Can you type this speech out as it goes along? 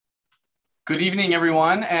Good evening,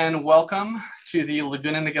 everyone, and welcome to the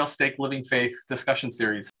Laguna Niguel Stake Living Faith discussion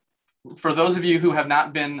series. For those of you who have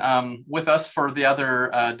not been with us for the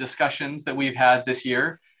other discussions that we've had this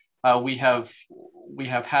year, we have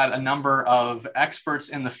had a number of experts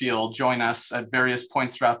in the field join us at various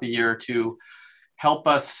points throughout the year to help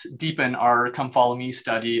us deepen our Come Follow Me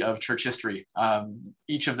study of church history.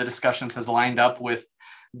 Each of the discussions has lined up with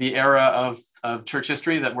the era of church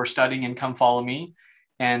history that we're studying in Come Follow Me.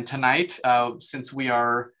 And tonight, since we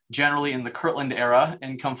are generally in the Kirtland era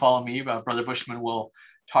in Come Follow Me, Brother Bushman will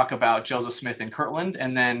talk about Joseph Smith in Kirtland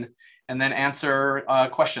and then answer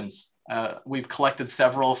questions. We've collected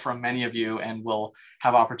several from many of you and we'll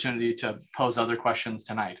have opportunity to pose other questions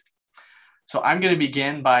tonight. So I'm going to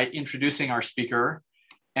begin by introducing our speaker,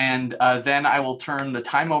 and then I will turn the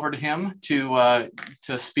time over to him to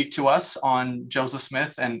speak to us on Joseph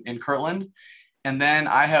Smith and in Kirtland. And then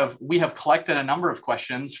we have collected a number of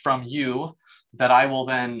questions from you that I will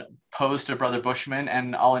then pose to Brother Bushman,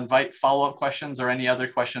 and I'll invite follow-up questions or any other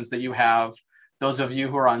questions that you have. Those of you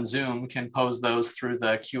who are on Zoom can pose those through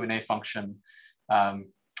the Q&A function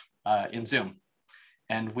in Zoom,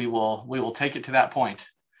 and we will take it to that point.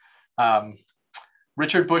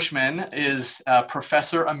 Richard Bushman is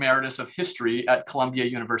Professor Emeritus of History at Columbia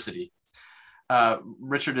University.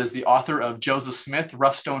 Richard is the author of Joseph Smith,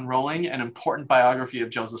 Rough Stone Rolling, an important biography of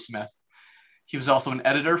Joseph Smith. He was also an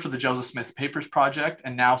editor for the Joseph Smith Papers Project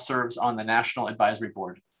and now serves on the National Advisory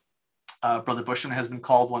Board. Brother Bushman has been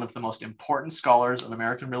called one of the most important scholars of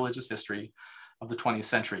American religious history of the 20th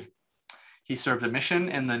century. He served a mission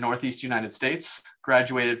in the Northeast United States,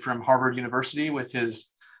 graduated from Harvard University with his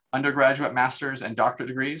undergraduate, master's, and doctorate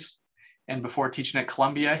degrees. And before teaching at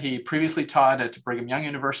Columbia, he previously taught at Brigham Young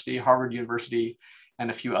University, Harvard University, and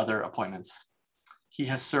a few other appointments. He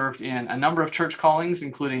has served in a number of church callings,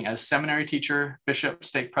 including as seminary teacher, bishop,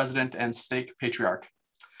 stake president, and stake patriarch.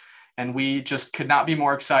 And we just could not be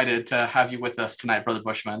more excited to have you with us tonight, Brother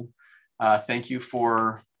Bushman. Thank you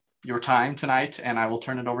for your time tonight, and I will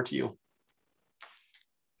turn it over to you.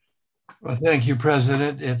 Well, thank you,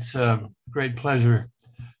 President. It's a great pleasure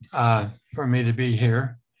for me to be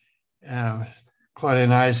here. Claudia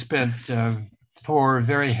and I spent 4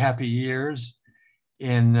 very happy years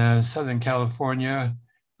in Southern California,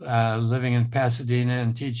 living in Pasadena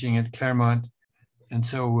and teaching at Claremont. And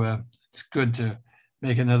so it's good to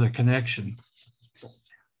make another connection.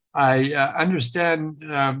 I understand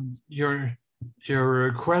your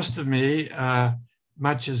request of me,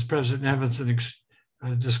 much as President Evanson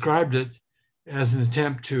described it, as an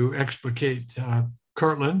attempt to explicate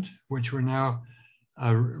Kirtland, which we're now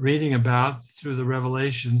reading about through the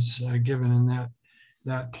revelations given in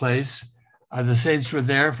that place. The saints were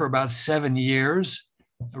there for about 7 years,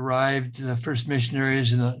 arrived the first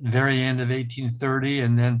missionaries in the very end of 1830,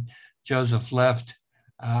 and then Joseph left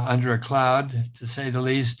under a cloud, to say the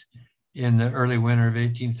least, in the early winter of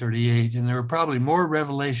 1838. And there were probably more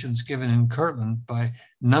revelations given in Kirtland by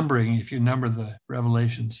numbering, if you number the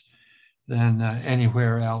revelations, than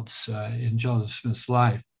anywhere else in Joseph Smith's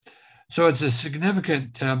life. So it's a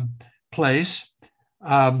significant place.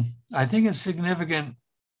 I think it's significant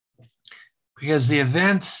because the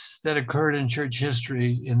events that occurred in church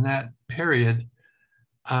history in that period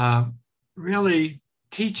really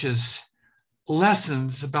teach us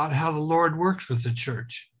lessons about how the Lord works with the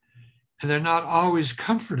church. And they're not always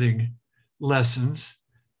comforting lessons,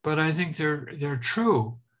 but I think they're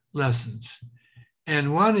true lessons.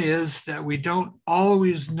 And one is that we don't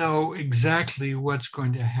always know exactly what's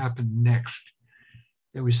going to happen next,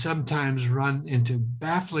 that we sometimes run into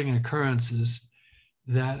baffling occurrences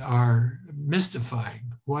that are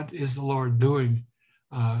mystifying. What is the Lord doing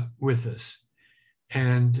with us?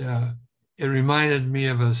 And it reminded me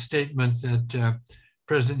of a statement that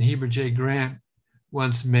President Heber J. Grant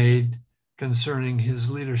once made concerning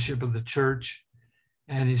his leadership of the church.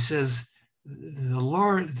 And he says,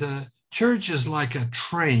 the church is like a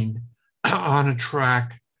train on a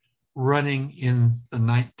track running in the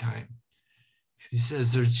nighttime. He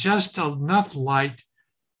says there's just enough light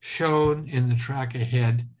shown in the track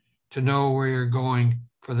ahead to know where you're going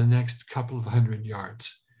for the next couple of 100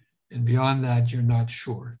 yards. And beyond that, you're not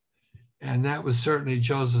sure. And that was certainly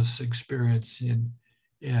Joseph's experience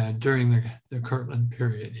during the Kirtland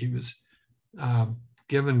period. He was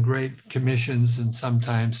given great commissions, and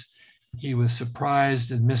sometimes he was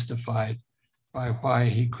surprised and mystified by why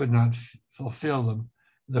he could not fulfill them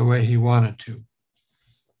the way he wanted to.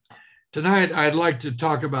 Tonight, I'd like to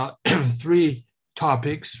talk about 3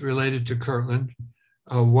 topics related to Kirtland.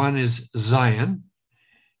 One is Zion.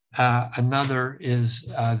 Another is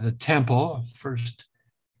the temple. First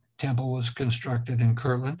temple was constructed in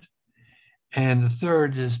Kirtland. And the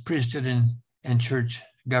third is priesthood and church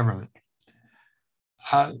government.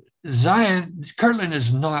 Zion, Kirtland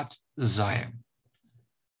is not Zion.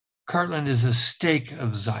 Kirtland is a stake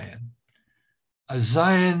of Zion.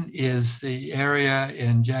 Zion is the area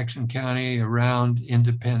in Jackson County around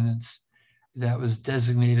Independence that was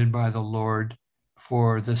designated by the Lord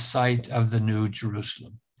for the site of the New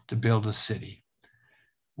Jerusalem, to build a city.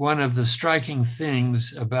 One of the striking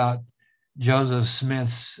things about Joseph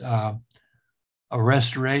Smith's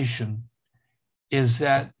restoration is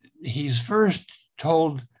that he's first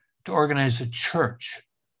told to organize a church,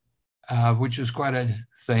 which is quite a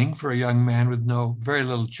thing for a young man with very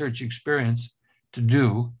little church experience to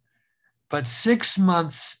do. But 6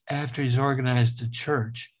 months after he's organized a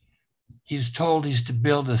church, he's told he's to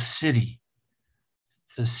build a city,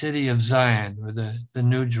 the city of Zion, or the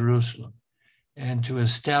New Jerusalem, and to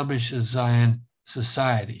establish a Zion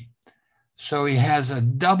society. So he has a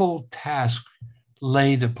double task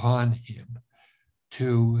laid upon him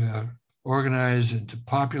to organize and to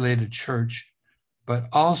populate a church, but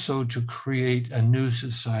also to create a new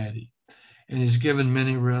society. And he's given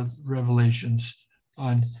many revelations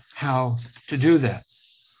on how to do that.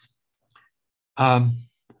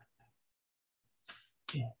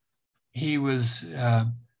 He was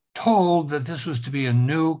told that this was to be a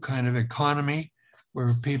new kind of economy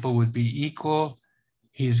where people would be equal.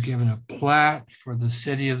 He's given a plat for the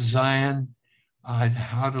city of Zion,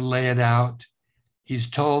 how to lay it out. He's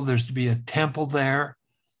told there's to be a temple there.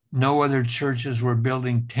 No other churches were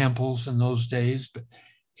building temples in those days, but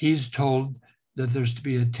he's told that there's to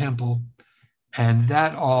be a temple, and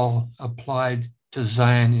that all applied to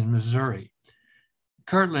Zion in Missouri.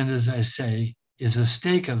 Kirtland, as I say, is a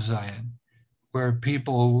stake of Zion, where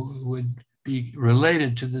people would be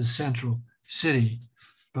related to the central city,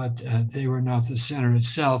 but they were not the center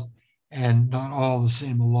itself, and not all the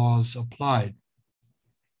same laws applied.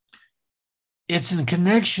 It's in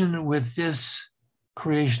connection with this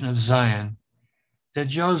creation of Zion that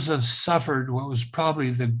Joseph suffered what was probably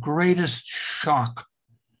the greatest shock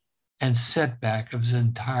and setback of his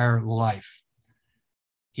entire life.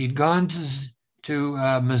 He'd gone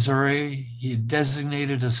to Missouri. He had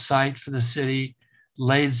designated a site for the city,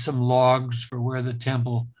 laid some logs for where the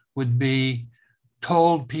temple would be,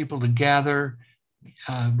 told people to gather.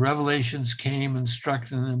 Revelations came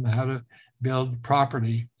instructing them how to build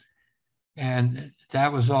property. And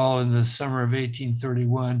that was all in the summer of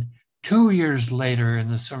 1831. 2 years later, in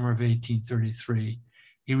the summer of 1833,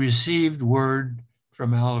 he received word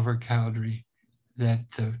from Oliver Cowdery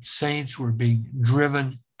that the saints were being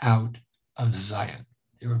driven out of Zion.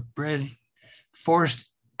 They were forced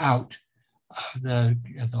out of the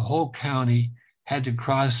whole county, had to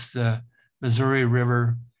cross the Missouri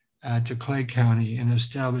River to Clay County and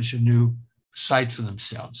establish a new site for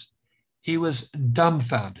themselves. He was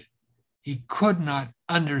dumbfounded. He could not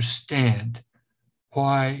understand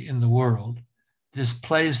why in the world this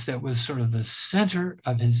place that was sort of the center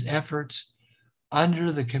of his efforts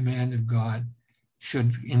under the command of God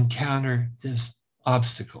should encounter this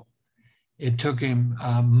obstacle. It took him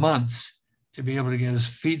months to be able to get his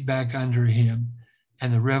feet back under him,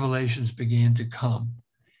 and the revelations began to come.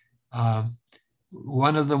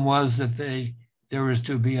 One of them was that there was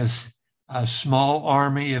to be a small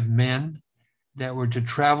army of men that were to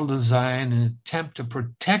travel to Zion and attempt to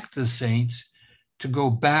protect the saints to go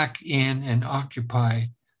back in and occupy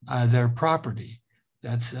their property.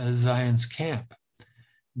 That's Zion's camp.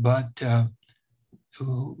 But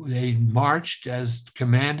they marched as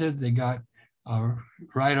commanded. They got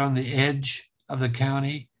right on the edge of the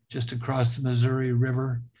county, just across the Missouri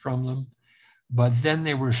River from them. But then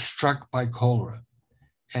they were struck by cholera,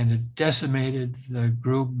 and it decimated the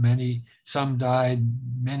group. Some died,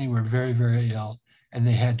 many were very, very ill, and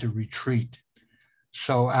they had to retreat.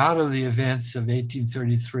 So out of the events of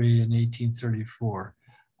 1833 and 1834,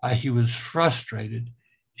 he was frustrated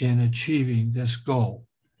in achieving this goal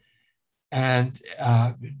and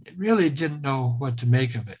really didn't know what to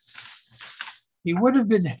make of it. He would have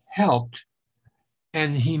been helped,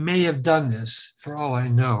 and he may have done this, for all I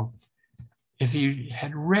know, if he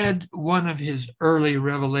had read one of his early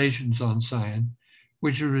revelations on Zion,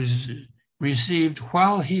 which was received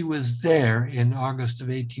while he was there in August of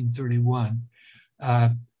 1831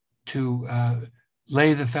 to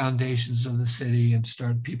lay the foundations of the city and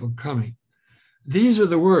start people coming. These are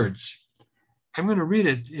the words. I'm going to read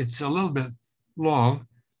it. It's a little bit long,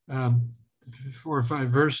 4 or 5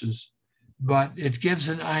 verses, but it gives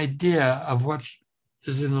an idea of what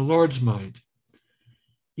is in the Lord's mind.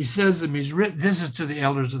 He says that he's written, this is to the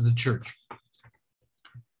elders of the church.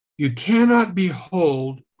 You cannot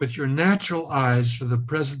behold with your natural eyes for the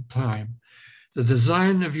present time the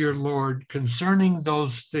design of your Lord concerning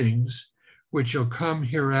those things which shall come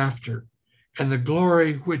hereafter, and the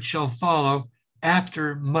glory which shall follow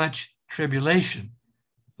after much tribulation.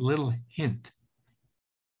 Little hint.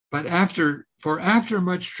 But after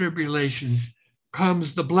much tribulation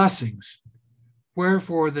comes the blessings.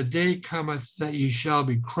 Wherefore the day cometh that ye shall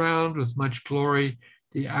be crowned with much glory.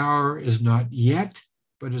 The hour is not yet,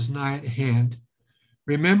 but is nigh at hand.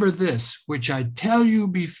 Remember this, which I tell you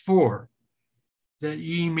before, that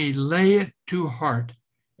ye may lay it to heart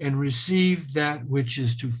and receive that which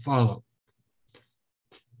is to follow.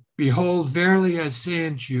 Behold, verily I say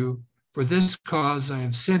unto you, for this cause I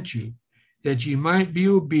have sent you, that ye might be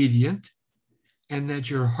obedient, and that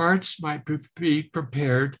your hearts might be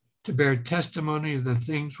prepared to bear testimony of the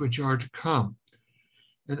things which are to come,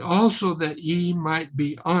 and also that ye might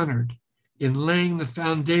be honored in laying the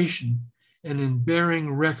foundation and in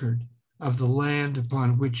bearing record of the land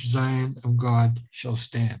upon which Zion of God shall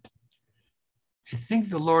stand. I think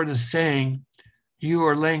the Lord is saying, you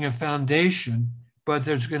are laying a foundation, but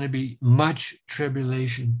there's going to be much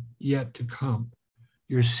tribulation yet to come.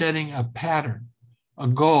 You're setting a pattern, a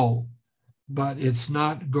goal, but it's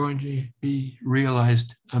not going to be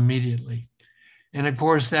realized immediately. And of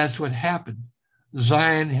course, that's what happened.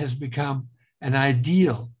 Zion has become an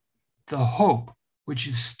ideal, the hope, which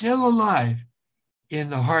is still alive in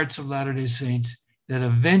the hearts of Latter-day Saints, that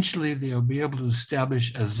eventually they'll be able to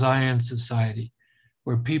establish a Zion society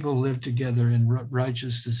where people live together in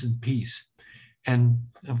righteousness and peace, and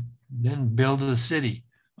then build a city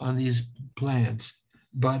on these plans.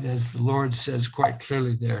 But as the Lord says quite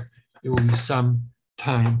clearly there, it will be some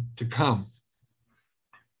time to come.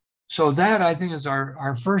 So that, I think, is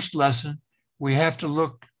our first lesson. We have to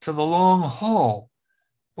look to the long haul.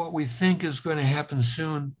 What we think is going to happen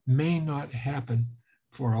soon may not happen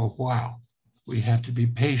for a while. We have to be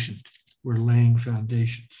patient. We're laying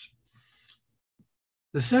foundations.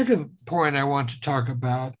 The second point I want to talk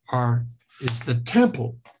about is the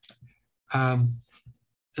temple. The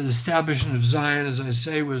establishment of Zion, as I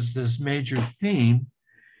say, was this major theme.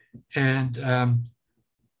 And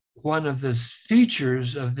one of the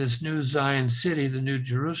features of this new Zion city, the New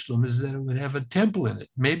Jerusalem, is that it would have a temple in it,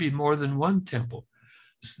 maybe more than one temple.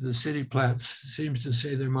 So the city plan seems to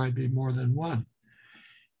say there might be more than one.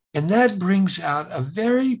 And that brings out a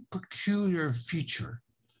very peculiar feature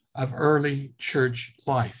of early church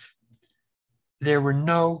life. There were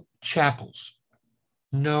no chapels,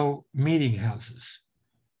 no meeting houses.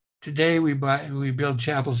 Today we build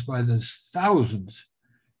chapels by the thousands.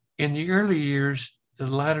 In the early years, the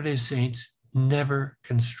Latter-day Saints never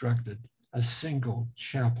constructed a single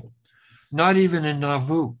chapel, not even in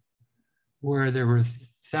Nauvoo, where there were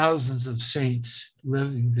thousands of saints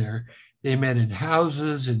living there. They met in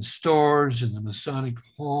houses, in stores, in the Masonic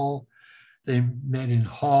Hall. They met in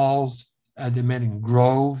halls. They met in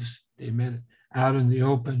groves. They met out in the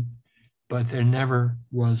open, but there never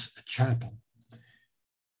was a chapel.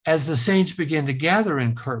 As the saints began to gather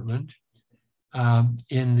in Kirtland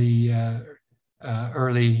in the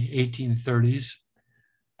early 1830s,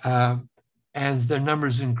 as their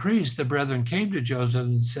numbers increased, the brethren came to Joseph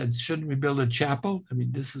and said, shouldn't we build a chapel? I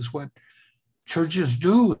mean, this is what churches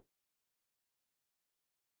do.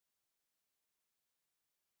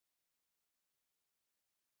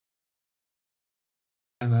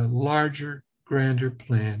 Have a larger, grander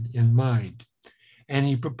plan in mind. And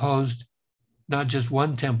he proposed not just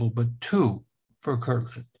one temple, but two for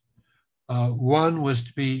Kirtland. One was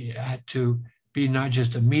to be not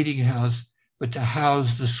just a meeting house, but to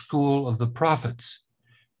house the school of the prophets,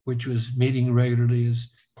 which was meeting regularly as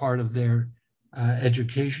part of their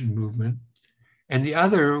education movement. And the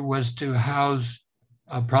other was to house,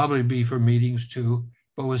 probably be for meetings too,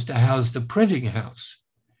 but was to house the printing house.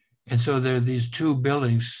 And so there are these two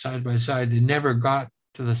buildings side by side. They never got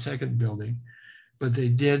to the second building, but they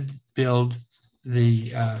did build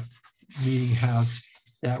the meeting house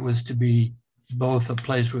that was to be both a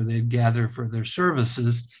place where they'd gather for their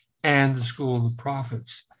services and the school of the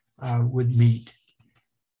prophets would meet.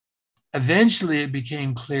 Eventually, it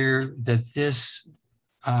became clear that this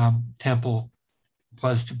temple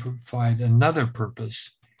was to provide another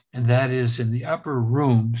purpose, and that is in the upper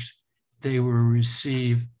rooms, they will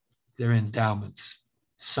receive their endowments,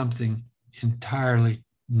 something entirely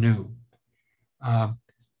new.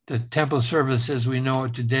 The temple service as we know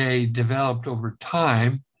it today developed over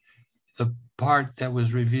time. The part that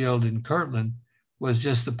was revealed in Kirtland was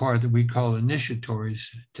just the part that we call initiatories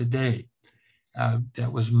today.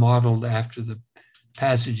 That was modeled after the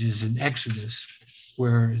passages in Exodus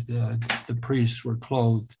where the priests were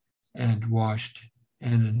clothed and washed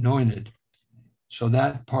and anointed. So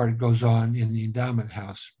that part goes on in the endowment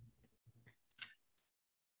house.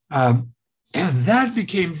 And that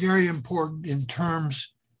became very important in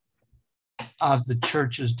terms of the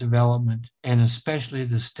church's development and especially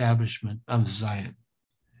the establishment of Zion.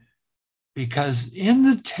 Because in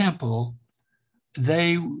the temple,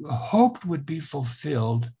 they hoped would be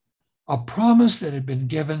fulfilled a promise that had been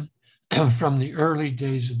given from the early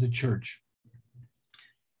days of the church.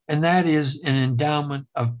 And that is an endowment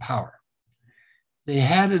of power. They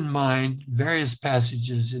had in mind various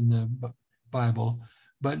passages in the Bible,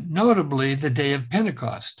 but notably the day of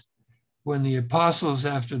Pentecost, when the apostles,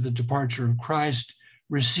 after the departure of Christ,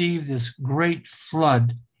 received this great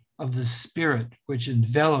flood of the Spirit, which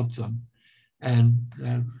enveloped them and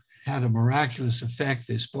had a miraculous effect.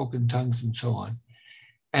 They spoke in tongues and so on.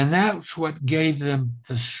 And that's what gave them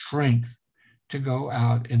the strength to go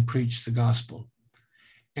out and preach the gospel.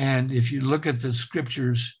 And if you look at the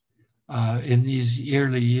scriptures in these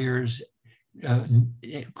early years,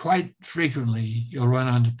 quite frequently you'll run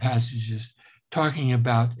onto passages talking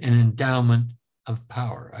about an endowment of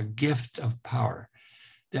power, a gift of power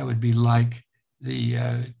that would be like the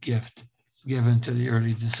gift given to the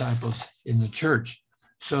early disciples in the church.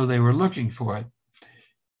 So they were looking for it.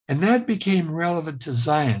 And that became relevant to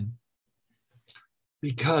Zion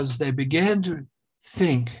because they began to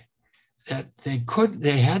think that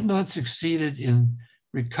they had not succeeded in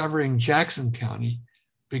recovering Jackson County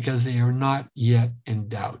because they are not yet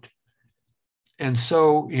endowed. And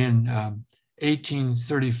so in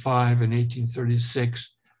 1835 and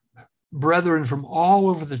 1836, brethren from all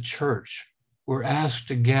over the church were asked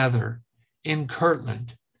to gather in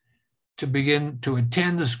Kirtland to begin to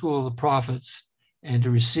attend the School of the Prophets and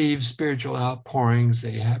to receive spiritual outpourings.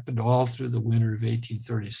 They happened all through the winter of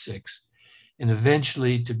 1836, and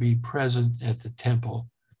eventually to be present at the temple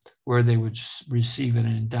where they would receive an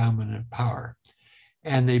endowment of power.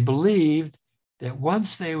 And they believed that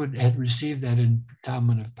once they had received that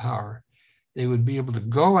endowment of power, they would be able to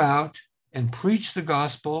go out and preach the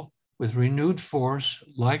gospel with renewed force,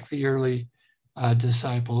 like the early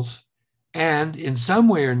disciples, and in some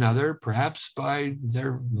way or another, perhaps by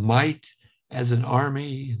their might as an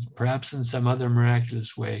army, perhaps in some other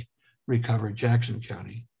miraculous way, recover Jackson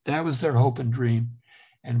County. That was their hope and dream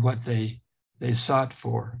and what they sought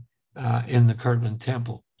for in the Kirtland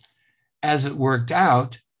Temple. As it worked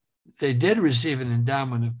out, they did receive an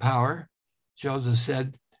endowment of power. Joseph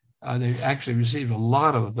said they actually received a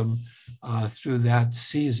lot of them through that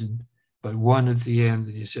season, but one at the end,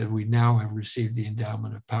 he said, we now have received the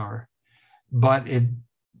endowment of power. But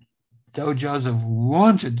though Joseph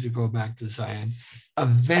wanted to go back to Zion,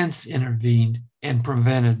 events intervened and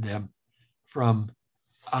prevented them from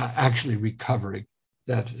actually recovering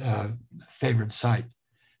that favored site.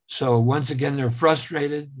 So once again, they're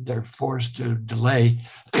frustrated, they're forced to delay,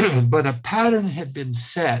 but a pattern had been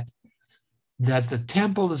set that the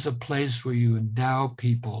temple is a place where you endow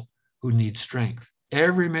people who need strength.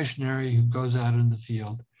 Every missionary who goes out in the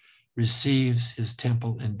field receives his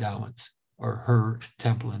temple endowments or her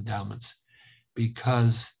temple endowments,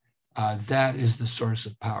 because that is the source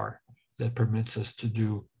of power that permits us to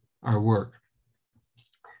do our work.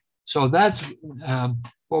 So that's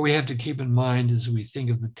what we have to keep in mind as we think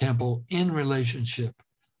of the temple in relationship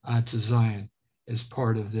to Zion as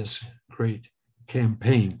part of this great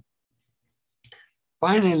campaign.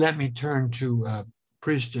 Finally, let me turn to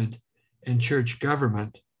priesthood and church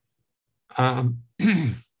government.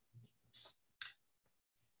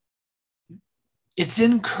 It's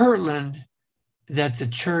in Kirtland that the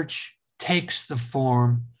church takes the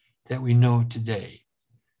form that we know today.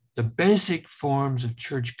 The basic forms of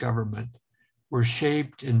church government were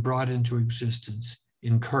shaped and brought into existence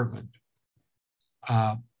in Kirtland.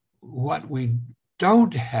 What we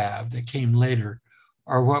don't have that came later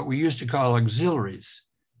are what we used to call auxiliaries.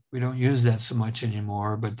 We don't use that so much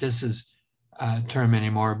anymore, but this is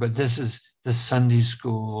this is the Sunday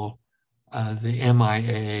school, the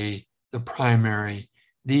MIA, the primary.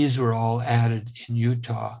 These were all added in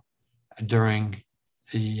Utah during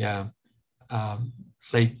the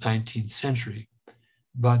late 19th century.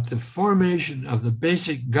 But the formation of the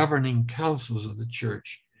basic governing councils of the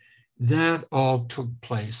church, that all took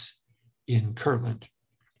place in Kirtland.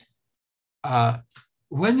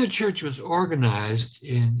 When the church was organized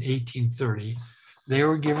in 1830, they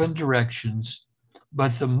were given directions,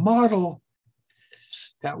 but the model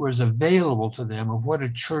that was available to them of what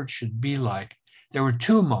a church should be like, there were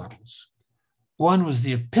two models. One was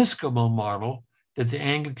the Episcopal model that the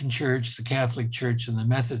Anglican Church, the Catholic Church, and the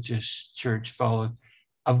Methodist Church followed,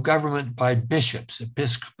 of government by bishops.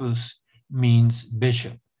 Episcopus means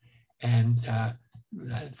bishop. And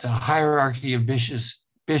the hierarchy of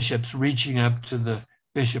bishops reaching up to the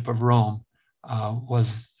Bishop of Rome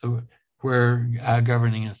was where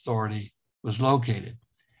governing authority was located.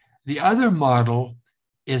 The other model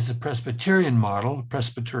is the Presbyterian model.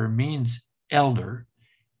 Presbyter means elder,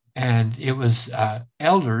 and it was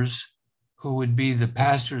elders who would be the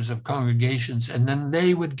pastors of congregations, and then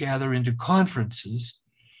they would gather into conferences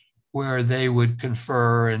where they would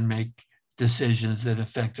confer and make decisions that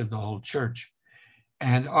affected the whole church.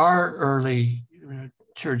 And our early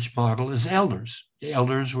church model is elders. The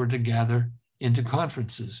elders were to gather into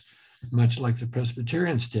conferences, much like the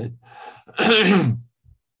Presbyterians did.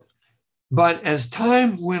 But as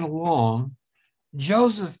time went along,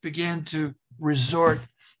 Joseph began to resort,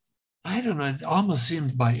 I don't know, it almost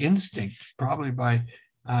seemed by instinct, probably by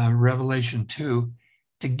Revelation 2,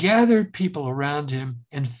 to gather people around him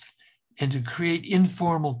and to create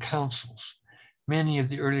informal councils. Many of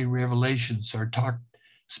the early revelations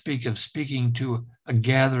speak of speaking to a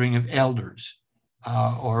gathering of elders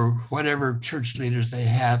or whatever church leaders they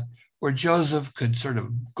have, where Joseph could sort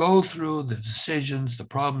of go through the decisions, the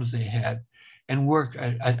problems they had, and work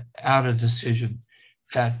out a decision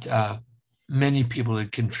that many people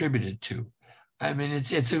had contributed to. I mean,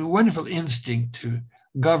 it's a wonderful instinct to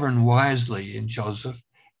govern wisely in Joseph.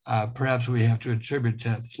 Perhaps we have to attribute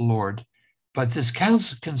that to the Lord. But this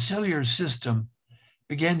conciliar system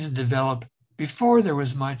began to develop before there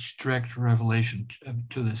was much direct revelation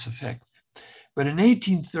to this effect. But in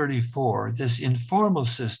 1834, this informal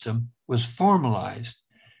system was formalized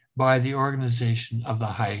by the organization of the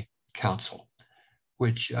High Council,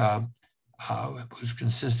 which was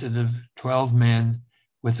consisted of 12 men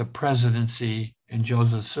with a presidency and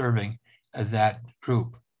Joseph serving as that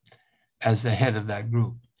group, as the head of that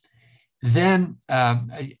group. Then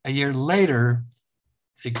a year later,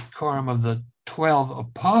 the Quorum of the 12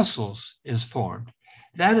 Apostles is formed.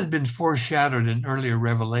 That had been foreshadowed in earlier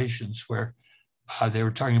revelations where they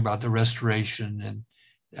were talking about the restoration, and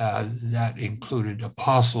that included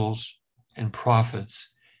apostles and prophets.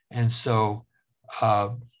 And so they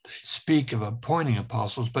speak of appointing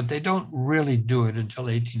apostles, but they don't really do it until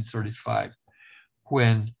 1835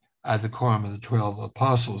 when the Quorum of the 12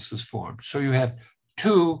 Apostles is formed. So you have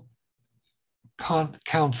two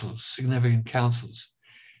councils, significant councils.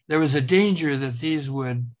 There was a danger that these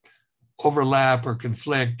would overlap or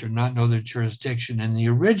conflict or not know their jurisdiction. And the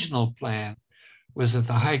original plan was that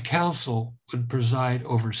the High Council would preside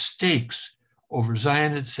over stakes, over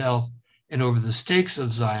Zion itself and over the stakes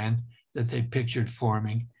of Zion that they pictured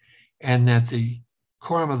forming, and that the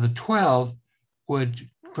Quorum of the 12 would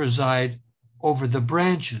preside over the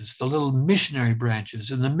branches, the little missionary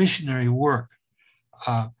branches and the missionary work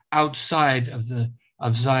outside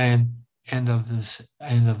of Zion and of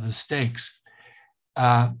the stakes.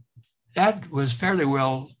 That was fairly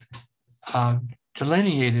well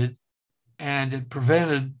delineated, and it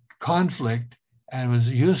prevented conflict and was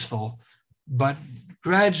useful. But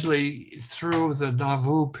gradually, through the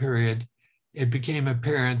Nauvoo period, it became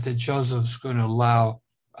apparent that Joseph's going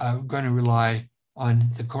to rely on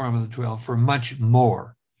the Quorum of the 12 for much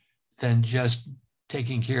more than just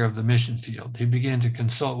taking care of the mission field. He began to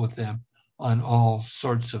consult with them on all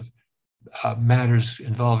sorts of matters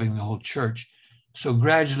involving the whole church. So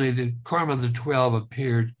gradually, the Quorum of the 12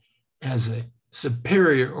 appeared as a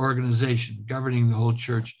superior organization governing the whole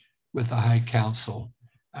church with a High Council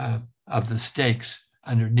of the stakes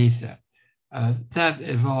underneath that. That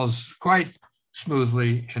evolves quite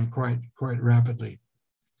smoothly and quite rapidly.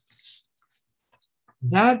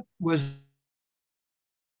 That was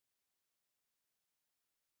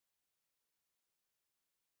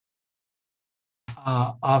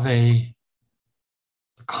of a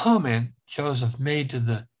comment Joseph made to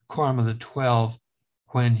the Quorum of the 12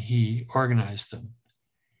 when he organized them.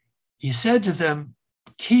 He said to them,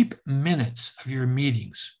 keep minutes of your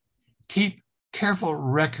meetings, keep careful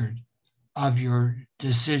record of your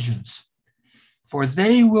decisions, for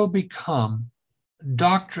they will become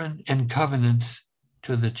doctrine and covenants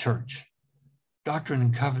to the church. Doctrine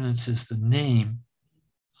and Covenants is the name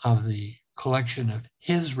of the collection of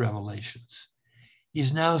his revelations.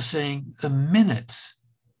 He's now saying the minutes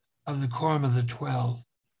of the Quorum of the 12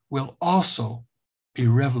 will also be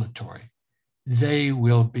revelatory. They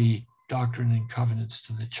will be doctrine and covenants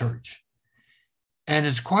to the church. And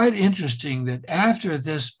it's quite interesting that after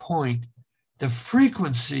this point, the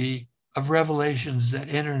frequency of revelations that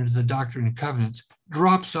enter into the Doctrine and Covenants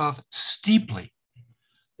drops off steeply.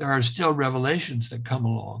 There are still revelations that come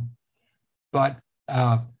along, but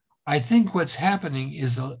I think what's happening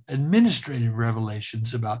is the administrative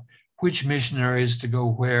revelations about which missionaries to go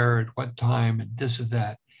where at what time and this or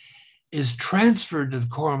that. is transferred to the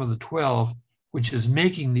Quorum of the 12, which is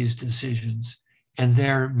making these decisions, and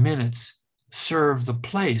their minutes serve the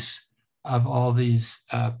place of all these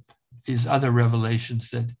other revelations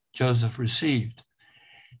that Joseph received.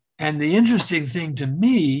 And the interesting thing to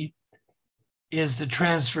me is the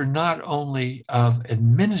transfer not only of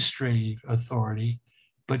administrative authority,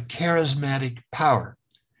 but charismatic power.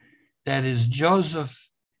 That is, Joseph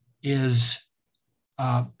is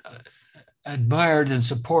admired and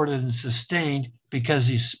supported and sustained because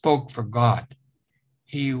he spoke for God.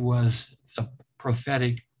 He was a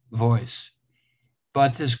prophetic voice.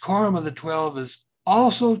 But this Quorum of the 12 is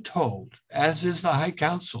also told, as is the High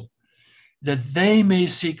Council, that they may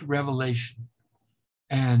seek revelation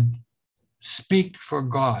and speak for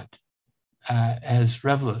God as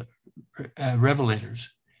revelators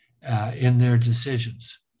in their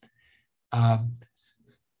decisions.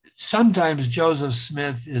 Sometimes Joseph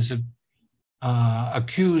Smith is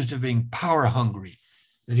accused of being power hungry,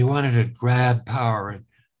 that he wanted to grab power and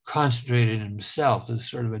concentrate it in himself as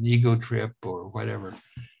sort of an ego trip or whatever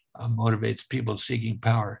motivates people seeking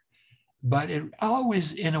power. But it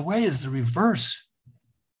always, in a way, is the reverse.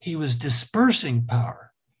 He was dispersing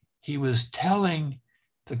power. He was telling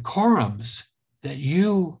the quorums that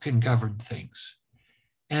you can govern things.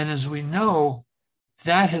 And as we know,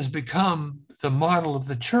 that has become the model of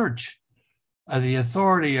the church. The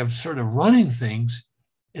authority of sort of running things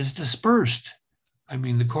is dispersed. I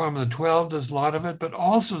mean, the Quorum of the 12 does a lot of it, but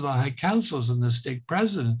also the High Councils and the stake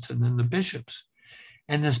presidents and then the bishops.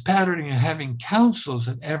 And this pattern of having councils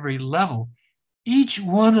at every level, each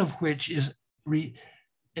one of which is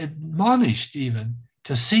admonished even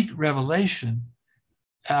to seek revelation,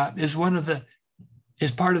 is part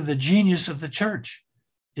of the genius of the church,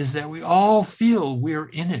 is that we all feel we're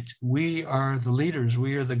in it. We are the leaders,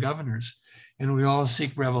 we are the governors, and we all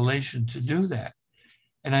seek revelation to do that.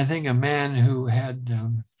 And I think a man who had,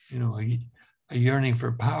 a yearning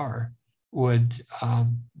for power would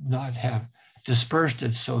not have dispersed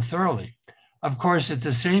it so thoroughly. Of course, at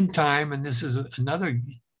the same time, and this is another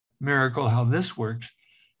miracle how this works,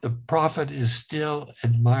 the prophet is still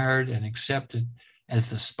admired and accepted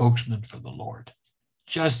as the spokesman for the Lord,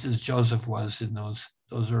 just as Joseph was in those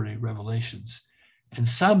early revelations. And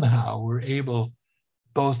somehow we're able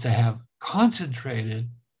both to have concentrated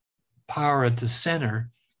power at the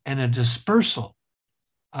center and a dispersal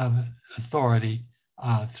of authority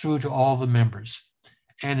through to all the members.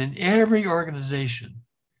 And in every organization,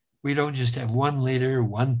 we don't just have one leader,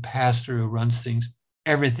 one pastor who runs things.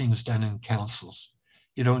 Everything's done in councils.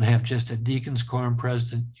 You don't have just a deacon's quorum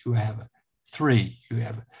president. You have three. You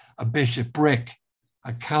have a bishopric,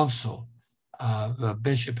 a council, a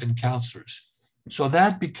bishop and counselors. So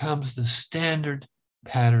that becomes the standard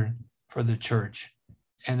pattern for the church.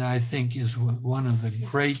 And I think is one of the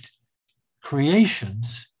great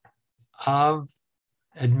creations of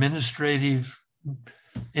administrative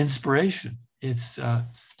inspiration. It's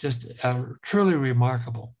just truly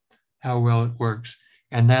remarkable how well it works.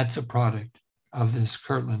 And that's a product of this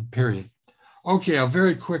Kirtland period. Okay, I'll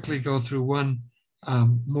very quickly go through one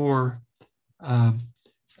more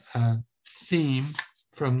theme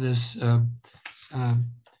from this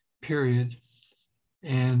period.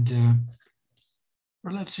 And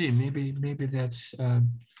or let's see, maybe that's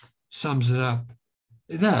sums it up.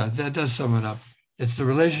 Yeah, that does sum it up. It's the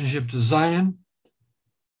relationship to Zion,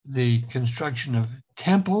 the construction of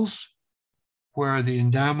temples, where the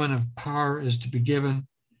endowment of power is to be given,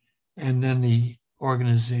 and then the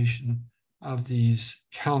organization of these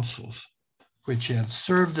councils, which have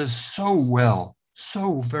served us so well,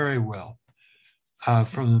 so very well,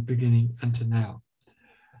 from the beginning until now.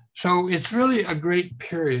 So it's really a great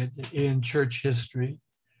period in church history,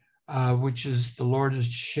 which is the Lord is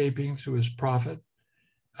shaping through his prophet.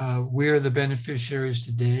 We're the beneficiaries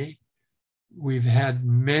today. We've had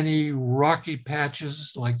many rocky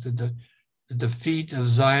patches, like the defeat of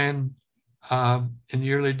Zion in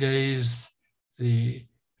the early days, the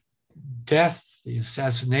death, the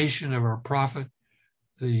assassination of our prophet,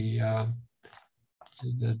 the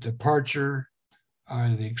departure,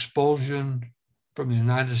 the expulsion from the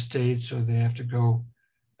United States, so they have to go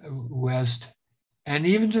west. And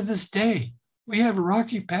even to this day, we have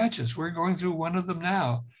rocky patches. We're going through one of them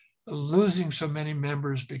now, losing so many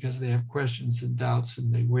members because they have questions and doubts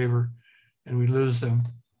and they waver and we lose them.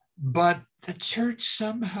 But the church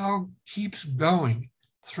somehow keeps going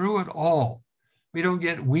through it all. We don't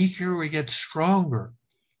get weaker, we get stronger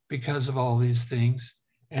because of all these things,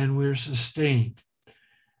 and we're sustained.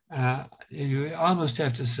 You almost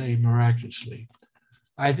have to say miraculously.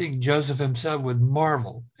 I think Joseph himself would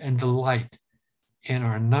marvel and delight in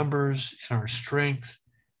our numbers, in our strength,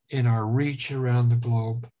 in our reach around the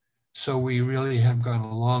globe. So we really have gone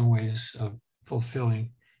a long ways of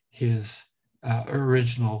fulfilling his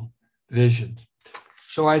original vision.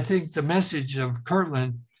 So I think the message of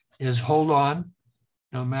Kirtland is hold on,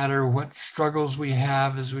 no matter what struggles we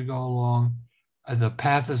have as we go along, the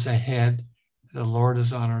path is ahead, the Lord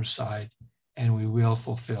is on our side, and we will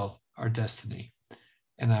fulfill our destiny.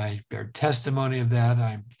 And I bear testimony of that.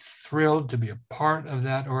 I'm thrilled to be a part of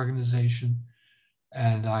that organization,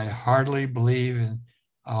 and I heartily believe in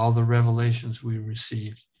all the revelations we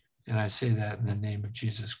received. And I say that in the name of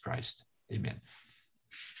Jesus Christ. Amen.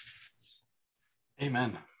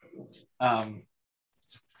 Amen.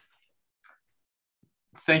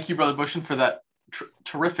 Thank you, Brother Bushman, for that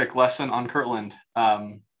terrific lesson on Kirtland.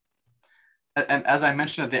 And as I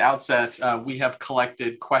mentioned at the outset, we have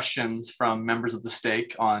collected questions from members of the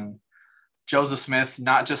stake on Joseph Smith,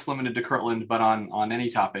 not just limited to Kirtland, but on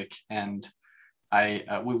any topic. And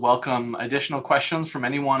we welcome additional questions from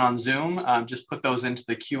anyone on Zoom. Just put those into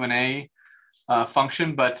the Q&A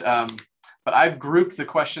function. But I've grouped the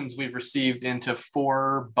questions we've received into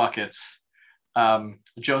 4 buckets: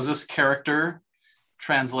 Joseph's character,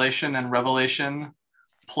 translation and revelation,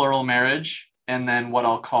 plural marriage, and then what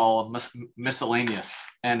I'll call miscellaneous.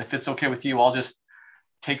 And if it's okay with you, I'll just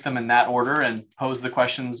take them in that order and pose the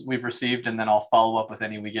questions we've received, and then I'll follow up with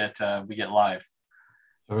any we get live.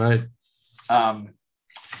 All right.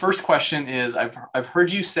 First question is, I've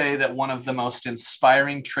heard you say that one of the most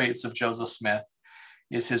inspiring traits of Joseph Smith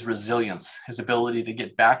is his resilience, his ability to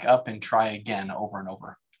get back up and try again over and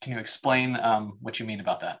over. Can you explain what you mean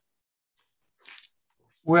about that?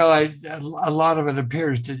 Well, a lot of it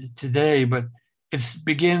appears today, but it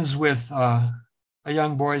begins with a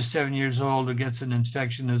young boy, 7 years old, who gets an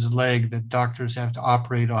infection in his leg that doctors have to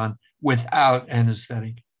operate on without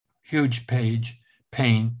anesthetic. Huge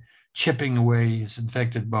pain, chipping away his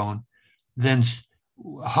infected bone, then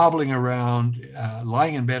hobbling around,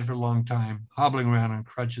 lying in bed for a long time, hobbling around on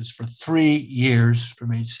crutches for 3 years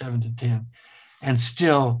from age 7 to 10, and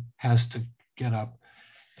still has to get up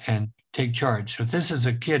and take charge. So this is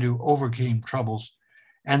a kid who overcame troubles,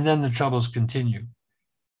 and then the troubles continue.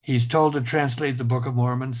 He's told to translate the Book of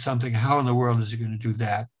Mormon, something, how in the world is he going to do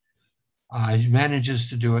that? He manages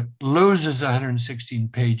to do it, loses 116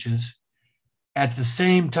 pages. At the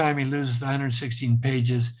same time he loses the 116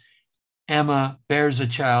 pages, Emma bears a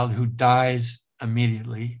child who dies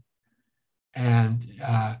immediately, and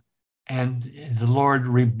the Lord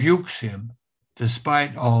rebukes him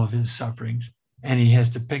despite all of his sufferings, and he has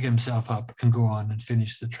to pick himself up and go on and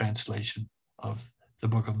finish the translation of the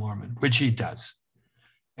Book of Mormon, which he does.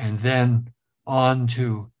 And then on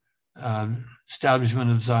to establishment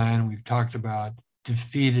of Zion, we've talked about,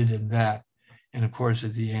 defeated in that, and of course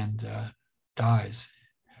at the end dies,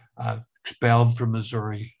 expelled from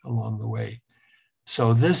Missouri along the way.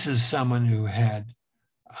 So this is someone who had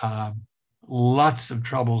lots of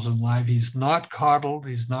troubles in life. He's not coddled,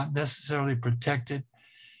 he's not necessarily protected.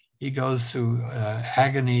 He goes through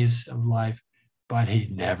agonies of life, but he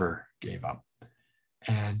never gave up.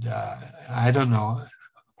 And I don't know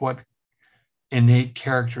what innate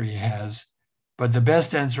character he has, but the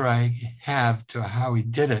best answer I have to how he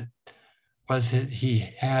did it was that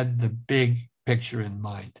he had the big picture in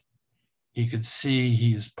mind. He could see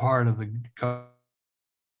he is part of the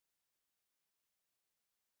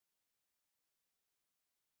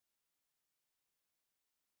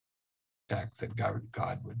fact that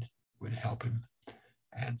God would help him.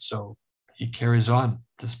 And so he carries on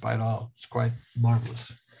despite all. It's quite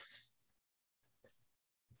marvelous.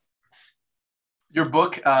 Your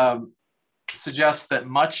book suggests that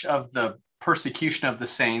much of the persecution of the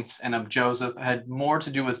saints and of Joseph had more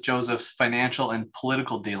to do with Joseph's financial and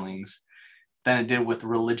political dealings than it did with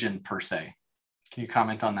religion per se. Can you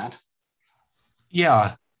comment on that?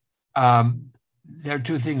 Yeah. There are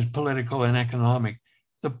two things, political and economic.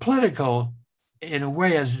 The political, in a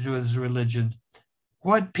way, has to do with religion.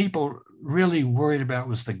 What people really worried about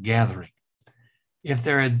was the gathering. If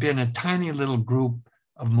there had been a tiny little group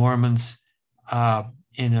of Mormons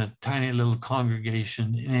in a tiny little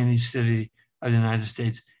congregation in any city of the United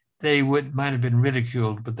States, they might have been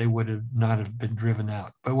ridiculed, but they would not have been driven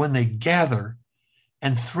out. But when they gather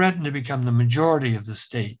and threaten to become the majority of the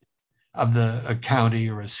state, of a county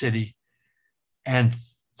or a city, and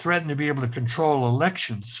threaten to be able to control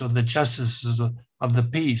elections, so the justices of the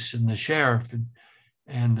peace and the sheriff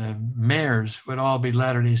and the mayors would all be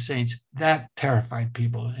Latter-day Saints, that terrified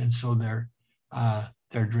people, and so they're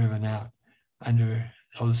driven out under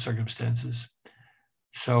those circumstances.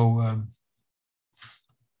 So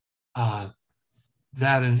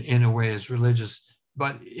that in a way is religious.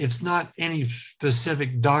 but it's not any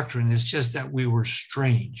specific doctrine. It's just that we were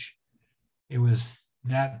strange. It was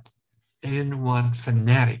that they didn't want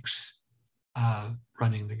fanatics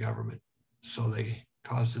running the government. So they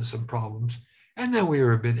caused us some problems. And then we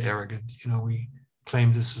were a bit arrogant. We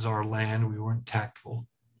claimed this is our land. We weren't tactful.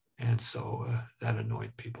 And so that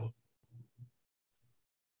annoyed people.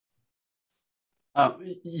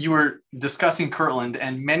 You were discussing Kirtland,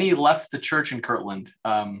 and many left the church in Kirtland,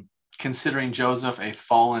 considering Joseph a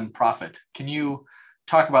fallen prophet. Can you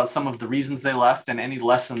talk about some of the reasons they left and any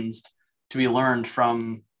lessons to be learned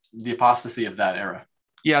from the apostasy of that era?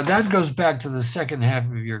 Yeah, that goes back to the second half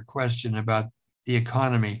of your question about the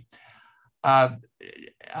economy.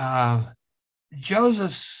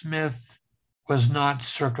 Joseph Smith was not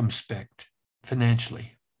circumspect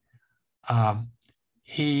financially.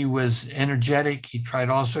 He was energetic. He tried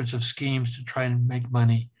all sorts of schemes to try and make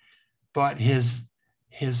money, but his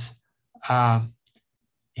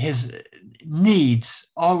needs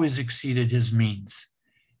always exceeded his means.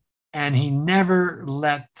 And he never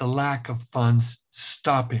let the lack of funds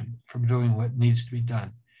stop him from doing what needs to be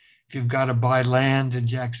done. If you've got to buy land in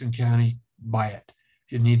Jackson County, buy it.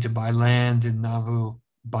 If you need to buy land in Nauvoo,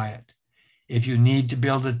 buy it. If you need to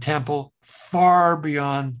build a temple far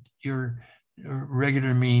beyond your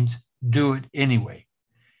regular means, do it anyway.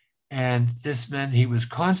 And this meant he was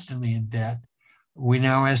constantly in debt. We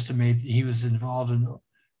now estimate that he was involved in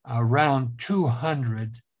around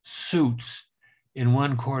 200 suits in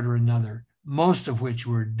one court or another, most of which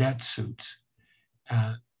were debt suits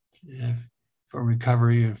for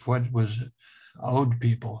recovery of what was owed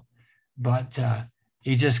people. But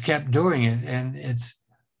he just kept doing it. And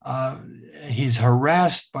he's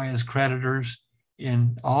harassed by his creditors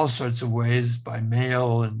in all sorts of ways, by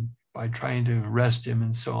mail and by trying to arrest him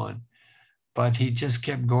and so on. But he just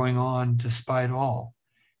kept going on despite all.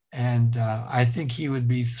 And I think he would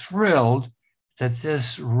be thrilled that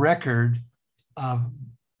this record of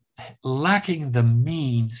lacking the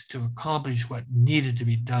means to accomplish what needed to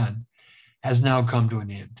be done has now come to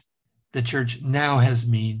an end. The church now has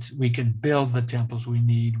means. We can build the temples we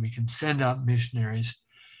need. We can send out missionaries.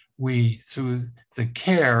 We, through the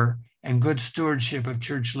care and good stewardship of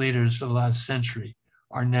church leaders for the last century,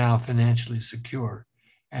 are now financially secure.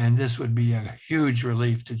 And this would be a huge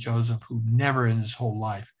relief to Joseph, who never in his whole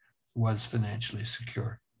life was financially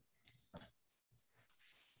secure.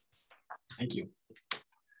 Thank you.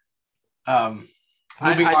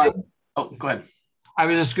 Moving on. Oh, go ahead. I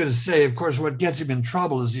was just going to say, of course, what gets him in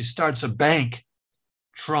trouble is he starts a bank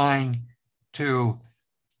trying to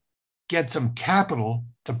get some capital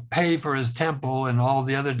to pay for his temple and all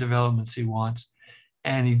the other developments he wants.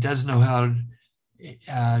 And he doesn't know how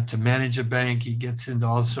to manage a bank. He gets into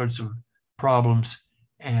all sorts of problems.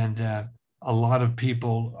 And a lot of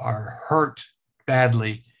people are hurt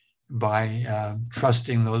badly by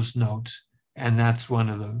trusting those notes. And that's one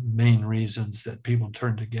of the main reasons that people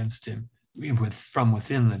turned against him from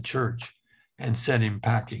within the church and sent him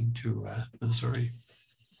packing to Missouri.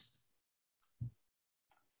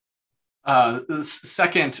 The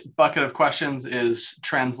second bucket of questions is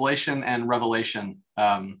translation and revelation.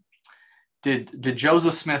 Did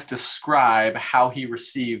Joseph Smith describe how he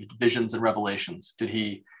received visions and revelations? Did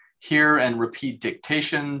he hear and repeat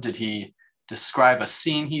dictation? Did he describe a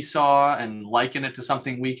scene he saw and liken it to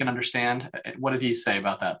something we can understand? What did he say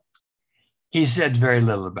about that? He said very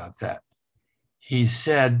little about that. He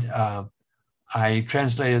said, I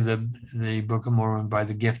translated the Book of Mormon by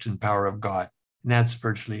the gift and power of God. And that's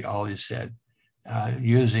virtually all he said,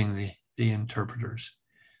 using the interpreters.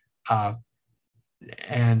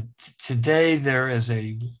 And today there's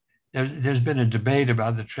been a debate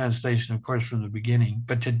about the translation, of course, from the beginning.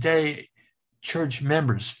 But today, church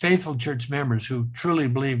members, faithful church members who truly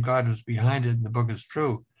believe God was behind it and the book is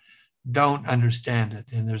true, don't understand it.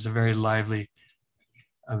 And there's a very lively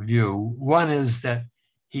view. One is that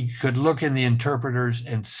he could look in the interpreters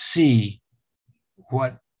and see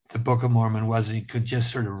what the Book of Mormon was, and he could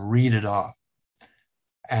just sort of read it off.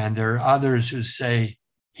 And there are others who say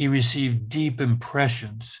he received deep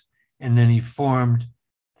impressions, and then he formed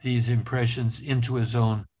these impressions into his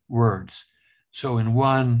own words. So in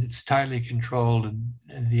one, it's tightly controlled,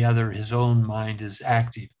 and the other, his own mind is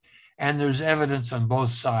active. And there's evidence on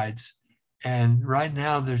both sides. And right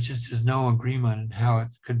now, there just is no agreement on how it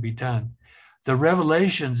could be done. The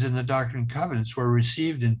revelations in the Doctrine and Covenants were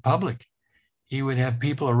received in public. He would have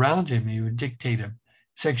people around him. He would dictate them.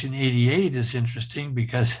 Section 88 is interesting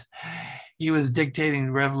because he was dictating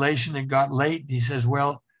the revelation and got late. He says,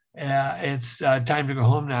 well, it's time to go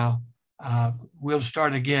home now. We'll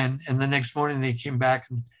start again. And the next morning they came back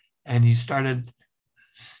and he started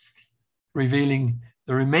revealing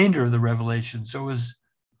the remainder of the revelation. So it was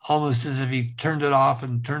almost as if he turned it off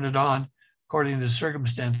and turned it on according to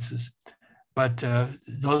circumstances. But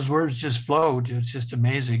those words just flowed. It's just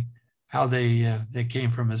amazing how they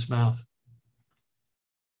came from his mouth.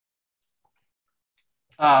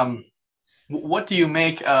 What do you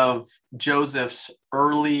make of Joseph's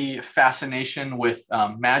early fascination with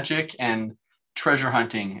magic and treasure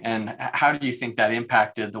hunting? And how do you think that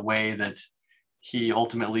impacted the way that he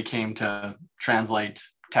ultimately came to translate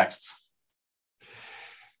texts?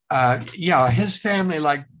 His family,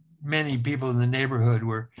 like many people in the neighborhood,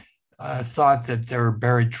 were thought that there were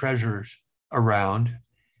buried treasures around,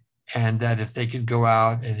 and that if they could go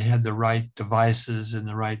out and had the right devices and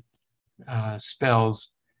the right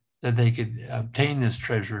spells, that they could obtain this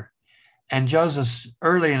treasure. And Joseph,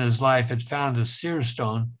 early in his life, had found a seer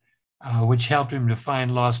stone, which helped him to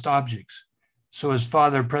find lost objects. So his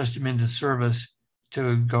father pressed him into service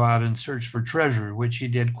to go out and search for treasure, which he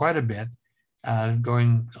did quite a bit,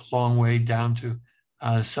 going a long way down to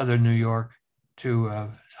southern New York to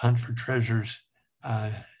hunt for treasures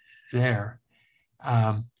there.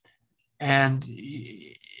 And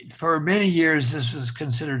for many years, this was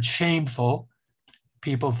considered shameful.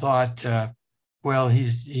 People thought, well,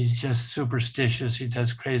 he's just superstitious. He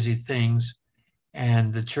does crazy things.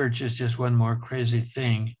 And the church is just one more crazy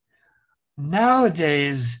thing.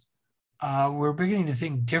 Nowadays, we're beginning to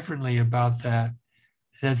think differently about that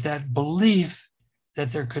belief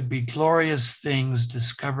that there could be glorious things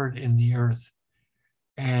discovered in the earth,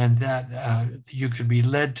 and that you could be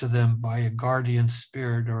led to them by a guardian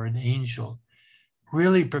spirit or an angel,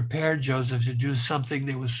 really prepared Joseph to do something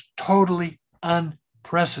that was totally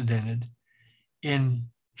unprecedented in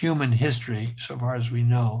human history, so far as we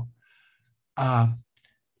know,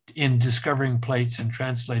 in discovering plates and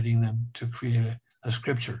translating them to create a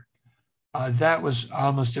scripture. That was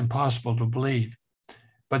almost impossible to believe.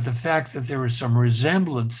 But the fact that there were some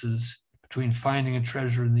resemblances between finding a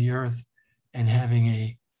treasure in the earth and having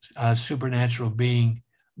a supernatural being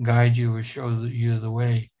guide you or show you the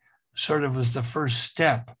way sort of was the first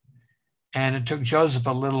step. And it took Joseph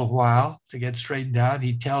a little while to get straightened out.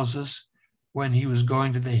 He tells us when he was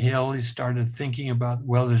going to the hill, he started thinking about,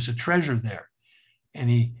 well, there's a treasure there. And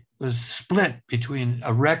he was split between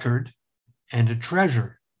a record and a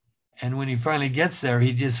treasure. And when he finally gets there,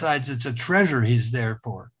 he decides it's a treasure he's there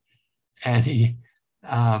for. And he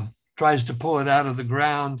tries to pull it out of the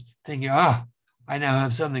ground, thinking, I now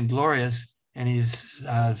have something glorious. And he's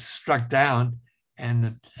struck down,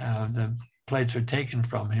 and the plates are taken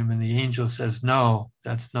from him. And the angel says, no,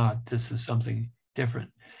 that's not. This is something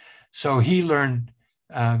different. So he learned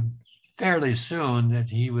fairly soon that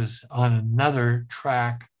he was on another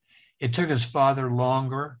track. It took his father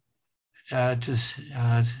longer to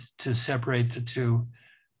separate the two,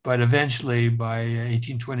 but eventually by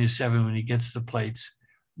 1827, when he gets the plates,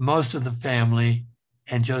 most of the family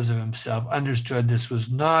and Joseph himself understood this was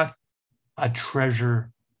not a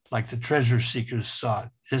treasure like the treasure seekers sought.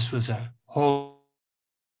 This was a whole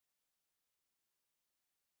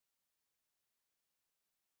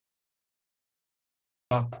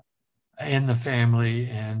up in the family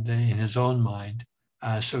and in his own mind,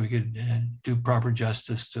 so he could do proper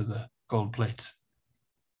justice to the gold plates.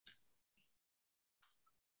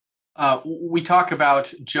 We talk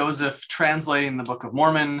about Joseph translating the Book of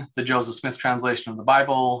Mormon, the Joseph Smith translation of the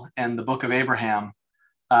Bible, and the Book of Abraham.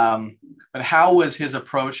 But how was his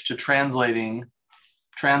approach to translating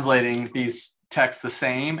these texts the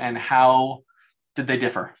same, and how did they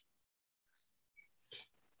differ?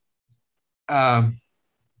 The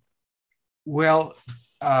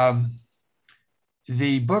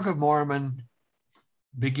Book of Mormon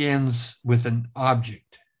begins with an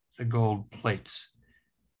object, the gold plates,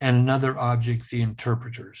 and another object, the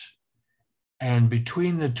interpreters. And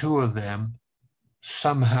between the two of them,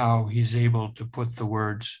 somehow he's able to put the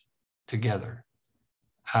words together.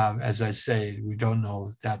 As I say, we don't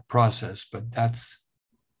know that process, but that's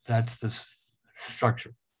the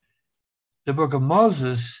structure. The Book of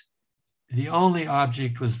Moses, the only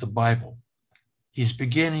object was the Bible. He's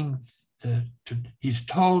beginning he's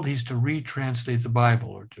told he's to retranslate the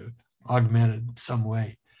Bible or to augment it in some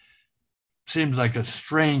way. Seems like a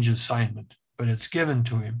strange assignment, but it's given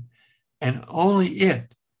to him. And only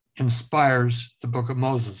it inspires the Book of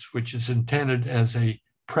Moses, which is intended as a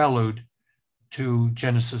prelude to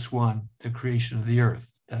Genesis 1, the creation of the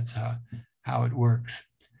earth. That's how it works.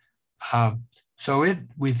 So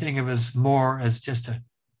we think of as more as just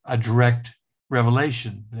a direct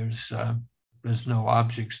revelation. There's no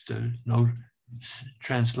objects, no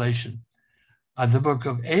translation. The Book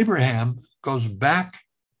of Abraham goes back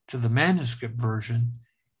to the manuscript version.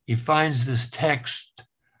 he finds this text.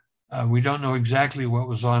 We don't know exactly what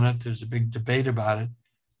was on it. There's a big debate about it.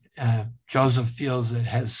 Joseph feels it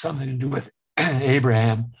has something to do with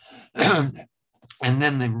Abraham. And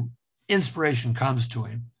then the inspiration comes to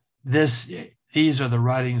him. These are the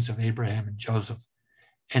writings of Abraham and Joseph.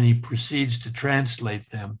 And he proceeds to translate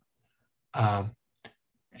them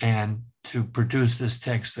and to produce this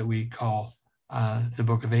text that we call the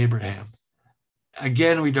Book of Abraham.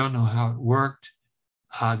 Again, we don't know how it worked.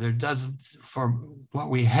 There doesn't, for what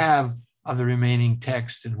we have of the remaining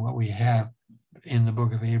text and what we have in the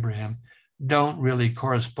Book of Abraham, don't really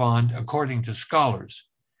correspond according to scholars.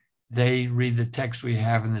 They read the text we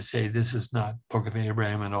have and they say, this is not Book of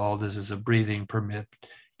Abraham at all. This is a breathing permit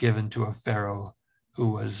given to a pharaoh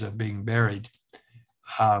who was being buried.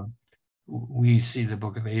 We see the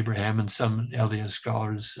Book of Abraham, and some LDS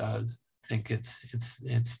scholars think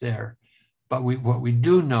it's there. But what we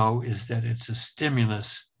do know is that it's a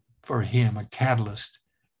stimulus for him, a catalyst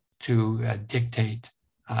to dictate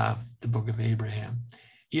the Book of Abraham.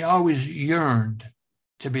 He always yearned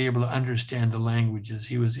to be able to understand the languages.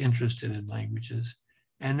 He was interested in languages.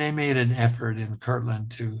 And they made an effort in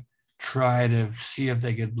Kirtland to try to see if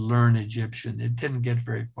they could learn Egyptian. It didn't get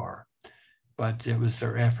very far, but it was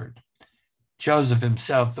their effort. Joseph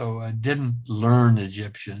himself, though, didn't learn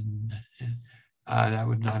Egyptian. That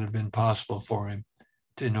would not have been possible for him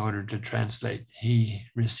in order to translate. He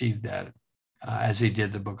received that as he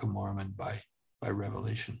did the Book of Mormon by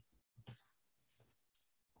revelation.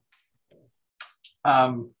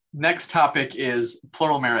 Next topic is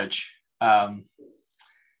plural marriage. And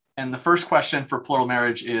the first question for plural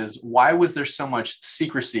marriage is, why was there so much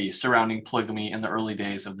secrecy surrounding polygamy in the early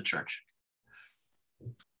days of the church?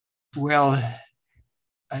 Well,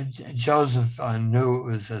 Joseph knew it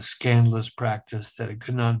was a scandalous practice, that it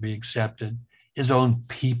could not be accepted. His own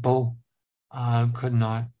people could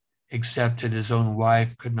not accept it. His own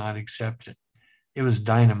wife could not accept it. It was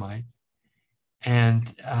dynamite.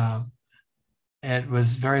 And it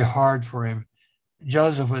was very hard for him.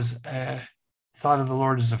 Joseph was thought of the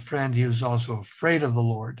Lord as a friend. He was also afraid of the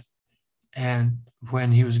Lord. And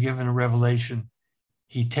when he was given a revelation,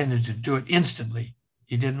 he tended to do it instantly.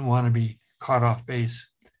 He didn't want to be caught off base.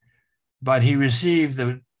 But he received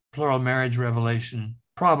the plural marriage revelation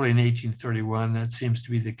probably in 1831. That seems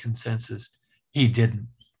to be the consensus. He didn't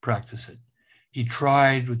practice it. He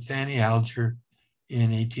tried with Fanny Alger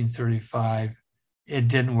in 1835. It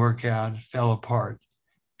didn't work out. It fell apart.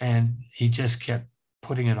 And he just kept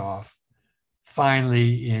putting it off.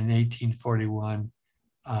 Finally, in 1841,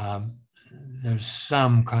 there's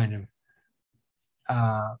some kind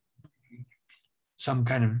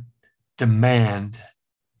of demand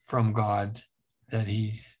from God that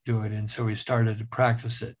he do it. And so he started to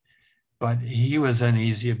practice it. But he was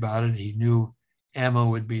uneasy about it. He knew Emma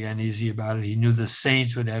would be uneasy about it. He knew the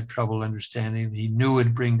saints would have trouble understanding. He knew it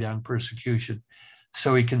would bring down persecution.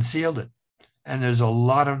 So he concealed it. And there's a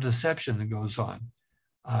lot of deception that goes on.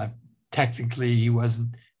 Technically, he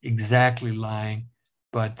wasn't exactly lying,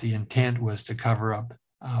 but the intent was to cover up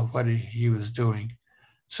what he was doing.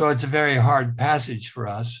 So it's a very hard passage for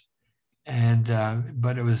us. And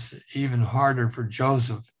but it was even harder for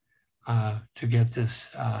Joseph to get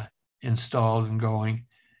this installed and going.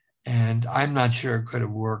 And I'm not sure it could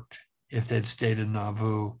have worked if they'd stayed in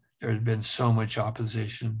Nauvoo. There had been so much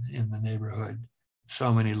opposition in the neighborhood,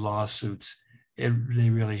 so many lawsuits. They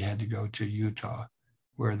really had to go to Utah,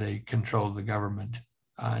 where they controlled the government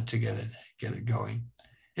to get it going.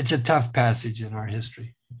 It's a tough passage in our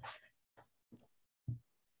history.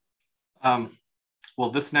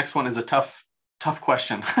 Well, this next one is a tough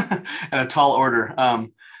question and a tall order.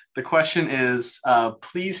 The question is,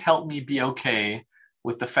 please help me be okay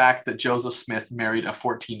with the fact that Joseph Smith married a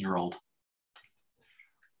 14-year-old.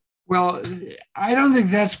 Well, I don't think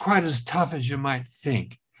that's quite as tough as you might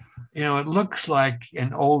think. You know, it looks like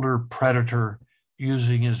an older predator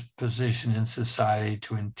using his position in society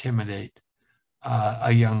to intimidate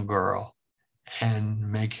a young girl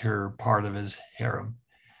and make her part of his harem.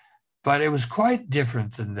 But it was quite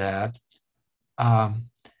different than that.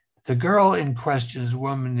 The girl in question is a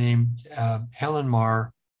woman named Helen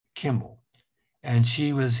Mar Kimball, and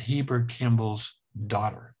she was Heber Kimball's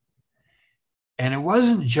daughter. And it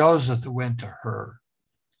wasn't Joseph that went to her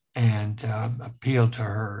and appealed to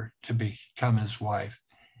her to become his wife.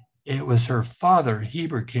 It was her father,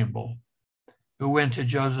 Heber Kimball, who went to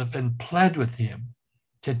Joseph and pled with him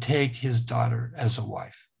to take his daughter as a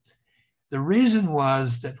wife. The reason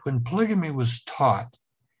was that when polygamy was taught,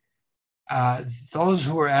 those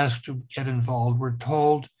who were asked to get involved were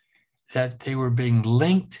told that they were being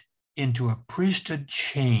linked into a priesthood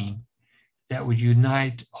chain that would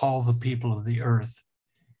unite all the people of the earth,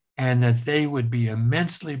 and that they would be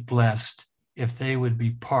immensely blessed if they would be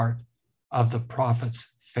part of the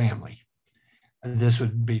prophet's family. This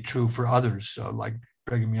would be true for others, like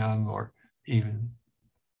Brigham Young, or even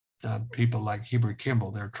people like Heber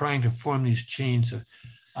Kimball. They're trying to form these chains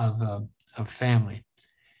of family.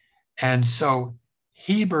 And so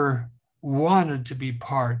Heber wanted to be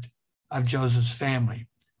part of Joseph's family.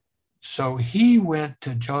 So he went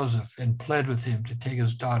to Joseph and pled with him to take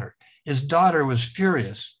his daughter. His daughter was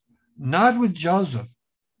furious, not with Joseph,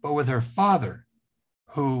 but with her father,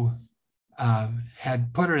 who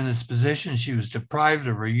had put her in this position. She was deprived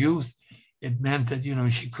of her youth. It meant that,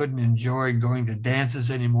 she couldn't enjoy going to dances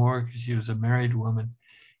anymore because she was a married woman.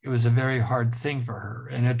 It was a very hard thing for her.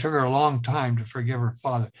 And it took her a long time to forgive her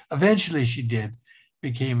father. Eventually she did.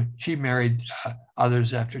 She married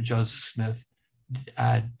others after Joseph Smith's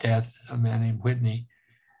death, a man named Whitney.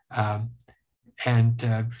 And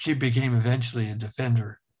she became eventually a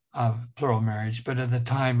defender of plural marriage. But at the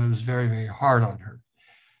time, it was very, very hard on her.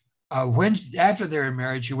 After they were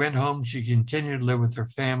married, she went home. She continued to live with her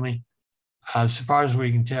family. As far as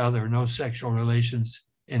we can tell, there were no sexual relations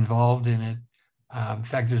involved in it. In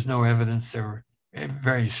fact, there's no evidence. There were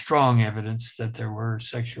very strong evidence that there were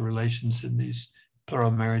sexual relations in these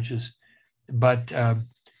plural marriages. But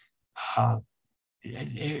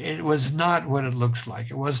it was not what it looks like.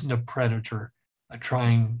 It wasn't a predator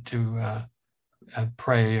trying to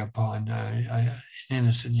prey upon an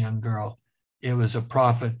innocent young girl. It was a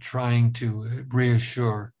prophet trying to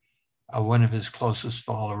reassure one of his closest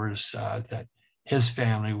followers that his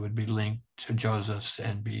family would be linked to Joseph's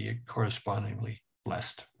and be correspondingly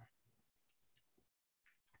blessed.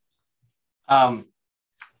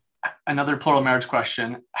 Another plural marriage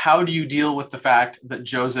question. How do you deal with the fact that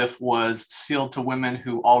Joseph was sealed to women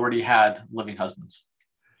who already had living husbands?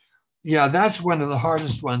 Yeah, that's one of the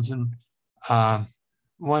hardest ones. And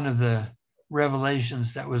one of the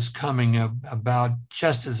revelations that was coming about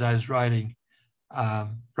just as I was writing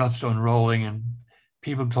Rough Stone Rolling, and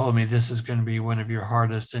people told me this is going to be one of your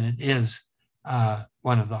hardest, and it is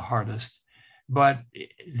one of the hardest. But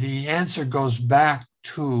the answer goes back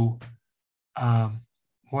to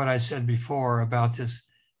what I said before about this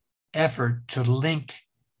effort to link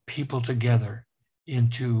people together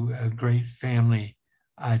into great family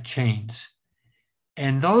chains.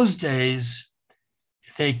 In those days,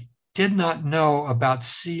 they did not know about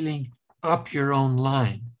sealing up your own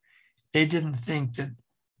line. They didn't think that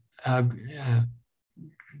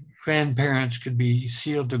grandparents could be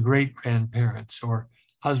sealed to great-grandparents or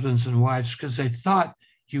husbands and wives, because they thought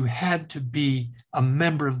you had to be a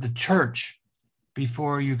member of the church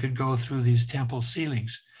before you could go through these temple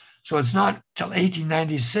sealings. So it's not till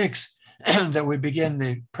 1896 that we begin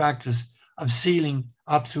the practice of sealing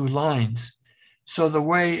up through lines. So the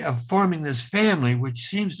way of forming this family, which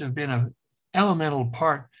seems to have been an elemental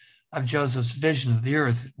part of Joseph's vision of the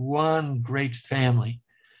earth, one great family,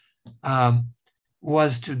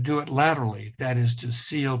 was to do it laterally, that is, to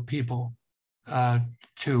seal people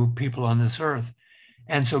to people on this earth.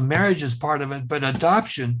 And so marriage is part of it, but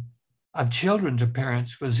adoption of children to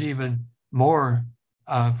parents was even more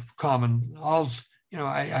common.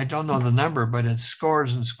 I don't know the number, but it's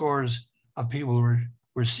scores and scores of people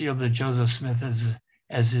were sealed to Joseph Smith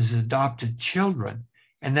as his adopted children.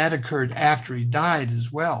 And that occurred after he died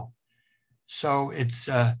as well. So it's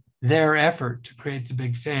their effort to create the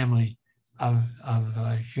big family of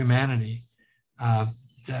humanity.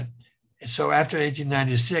 So after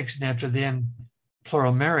 1896 and after then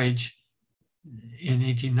plural marriage in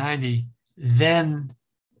 1890, then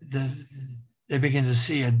they begin to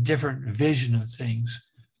see a different vision of things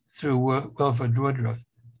through Wilford Woodruff.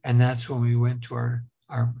 And that's when we went to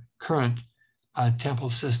our current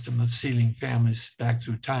temple system of sealing families back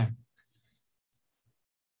through time.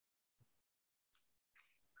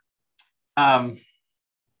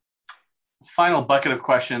 Final bucket of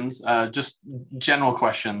questions, just general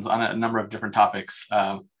questions on a number of different topics.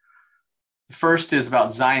 First is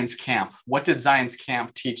about Zion's Camp. What did Zion's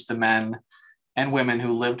Camp teach the men and women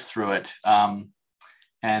who lived through it,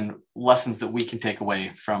 and lessons that we can take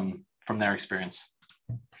away from their experience?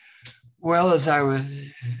 Well, as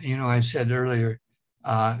I said earlier,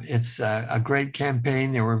 it's a great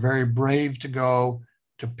campaign. They were very brave to go,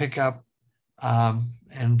 to pick up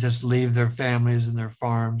and just leave their families and their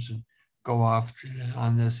farms and go off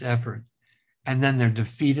on this effort. And then they're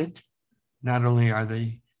defeated. Not only are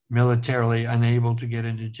they militarily unable to get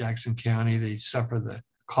into Jackson County, they suffer the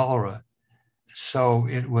cholera. So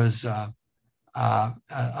it was a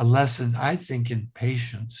lesson, I think, in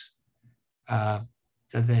patience, that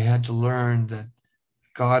they had to learn that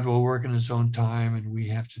God will work in his own time and we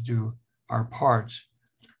have to do our parts.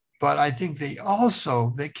 But I think they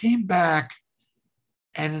came back,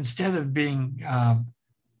 and instead of being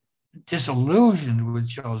disillusioned with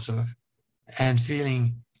Joseph and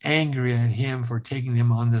feeling angry at him for taking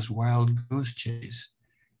them on this wild goose chase,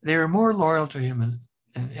 they were more loyal to him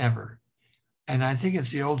than ever. And I think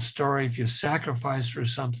it's the old story, if you sacrifice for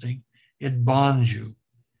something, it bonds you,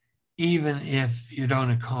 even if you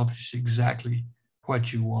don't accomplish exactly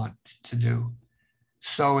what you want to do.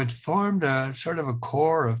 So it formed a sort of a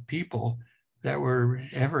core of people that were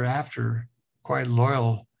ever after quite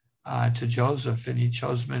loyal to Joseph, and he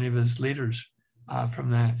chose many of his leaders from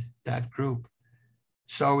that group.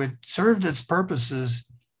 So it served its purposes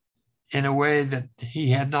in a way that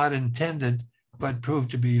he had not intended, but proved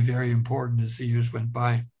to be very important as the years went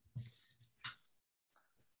by.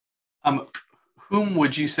 Whom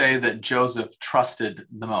would you say that Joseph trusted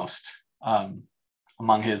the most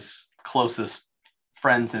among his closest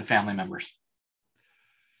friends and family members?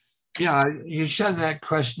 Yeah, you sent that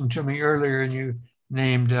question to me earlier, and you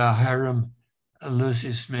named Hyrum,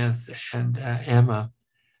 Lucy Smith, and Emma.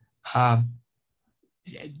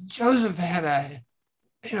 Joseph had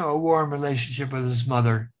a warm relationship with his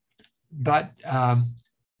mother, but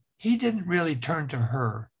he didn't really turn to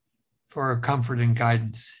her for comfort and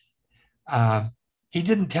guidance. He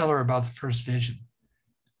didn't tell her about the first vision.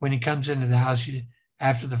 When he comes into the house,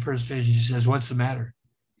 after the first vision, she says, "What's the matter?"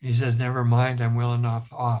 And he says, "Never mind, I'm well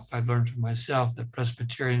enough off. I've learned for myself that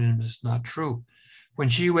Presbyterianism is not true." When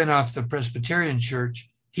she went off to the Presbyterian church,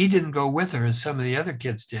 he didn't go with her as some of the other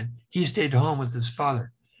kids did. He stayed home with his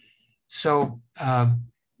father. So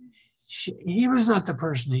he was not the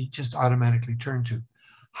person he just automatically turned to.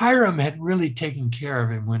 Hyrum had really taken care of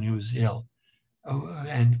him when he was ill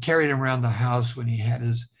and carried him around the house when he had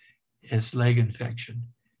his leg infection,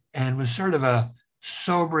 and was sort of a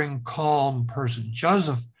sobering, calm person.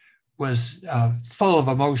 Joseph was full of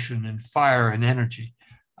emotion and fire and energy.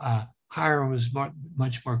 Hyrum was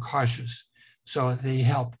much more cautious, so they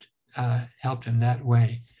helped him that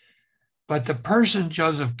way. But the person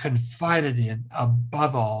Joseph confided in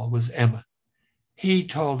above all was Emma. He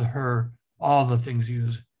told her all the things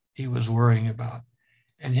he was worrying about.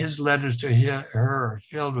 And his letters to her are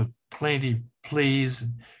filled with plaintive pleas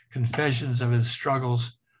and confessions of his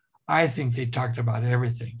struggles. I think they talked about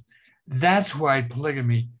everything. That's why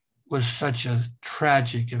polygamy was such a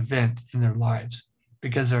tragic event in their lives,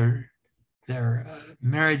 because their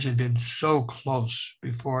marriage had been so close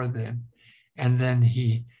before then. And then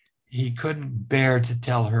he couldn't bear to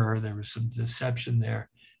tell her. There was some deception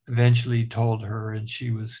there. Eventually he told her, and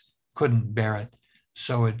she couldn't bear it.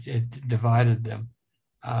 So it divided them,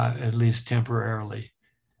 at least temporarily.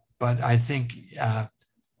 But I think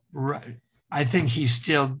he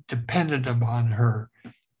still depended upon her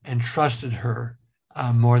and trusted her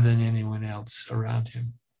more than anyone else around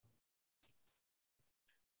him.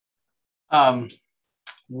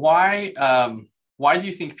 Why do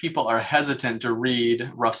you think people are hesitant to read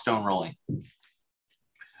Rough Stone Rolling?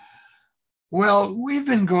 Well, we've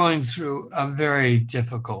been going through a very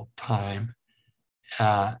difficult time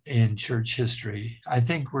in church history. I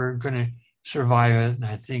think we're going to survive it, and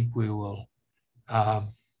I think we will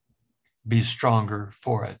be stronger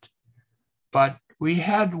for it. But we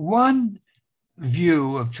had one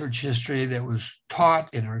view of church history that was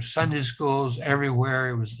taught in our Sunday schools everywhere.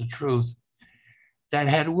 It was the truth. That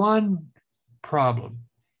had one problem.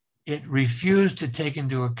 It refused to take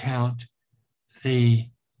into account the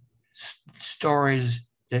stories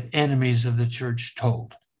that enemies of the church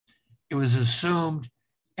told. It was assumed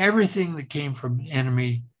everything that came from an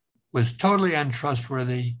enemy was totally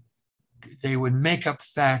untrustworthy. They would make up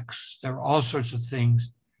facts. There were all sorts of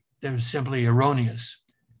things that were simply erroneous.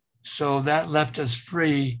 So that left us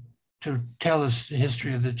free to tell us the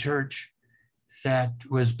history of the church that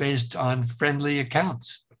was based on friendly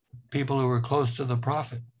accounts, people who were close to the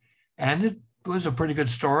prophet. And it was a pretty good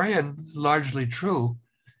story and largely true.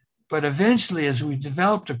 But eventually, as we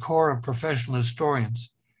developed a core of professional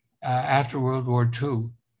historians after World War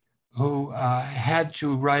II, who had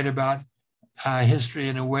to write about history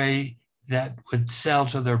in a way that would sell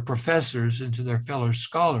to their professors and to their fellow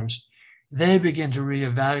scholars, they began to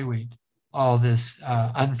reevaluate all this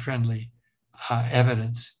unfriendly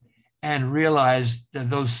evidence and realized that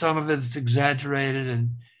though some of it's exaggerated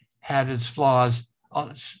and had its flaws,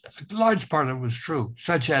 a large part of it was true,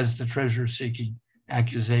 such as the treasure-seeking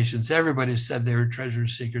accusations. Everybody said they were treasure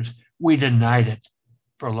seekers. We denied it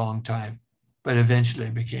for a long time, but eventually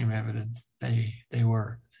it became evident they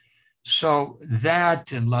were. So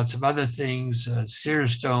that and lots of other things, Seer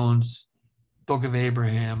Stones, Book of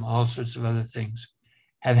Abraham, all sorts of other things,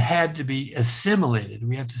 have had to be assimilated.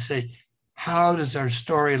 We have to say, how does our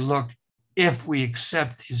story look if we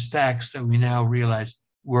accept these facts that we now realize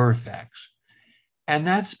were facts? And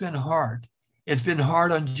that's been hard. It's been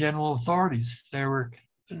hard on general authorities. There were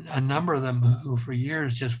a number of them who for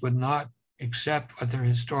years just would not accept what their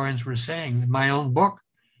historians were saying. In my own book,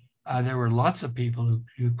 there were lots of people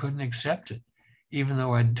who couldn't accept it, even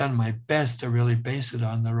though I'd done my best to really base it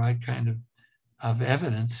on the right kind of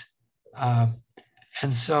evidence.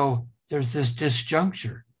 And so there's this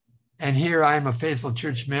disjuncture. And here I'm a faithful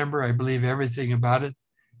church member. I believe everything about it.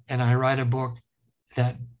 And I write a book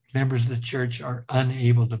that members of the church are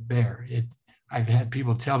unable to bear. I've had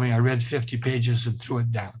people tell me I read 50 pages and threw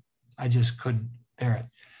it down. I just couldn't bear it.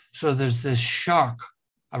 So there's this shock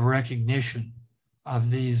of recognition of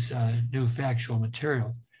these new factual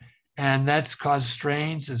material. And that's caused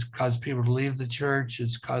strains. It's caused people to leave the church.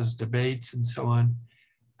 It's caused debates and so on.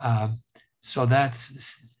 So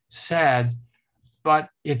that's sad, but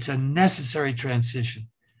it's a necessary transition,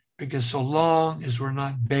 because so long as we're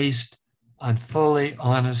not based on fully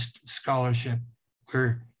honest scholarship,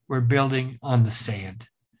 we're building on the sand.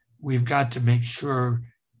 We've got to make sure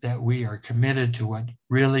that we are committed to what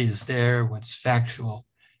really is there, what's factual,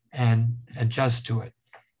 and adjust to it.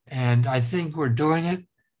 And I think we're doing it.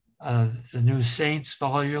 The New Saints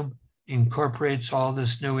volume incorporates all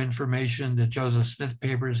this new information. The Joseph Smith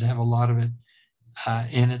papers have a lot of it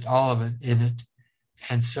in it, all of it in it.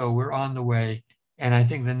 And so we're on the way. And I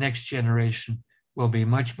think the next generation will be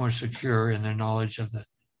much more secure in their knowledge of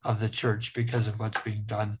the church because of what's being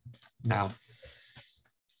done now.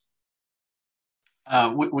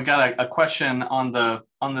 We got a question on the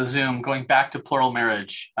Zoom going back to plural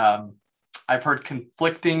marriage. I've heard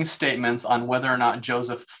conflicting statements on whether or not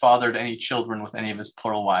Joseph fathered any children with any of his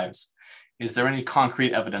plural wives. Is there any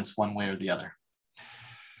concrete evidence one way or the other?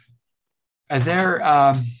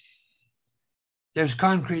 There's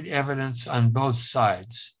concrete evidence on both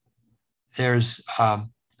sides. There's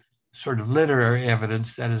sort of literary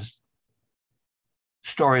evidence, that is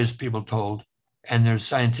stories people told, and there's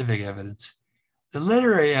scientific evidence. The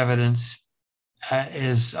literary evidence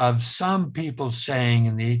is of some people saying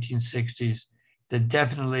in the 1860s that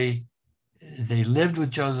definitely they lived with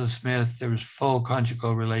Joseph Smith, there was full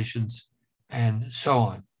conjugal relations, and so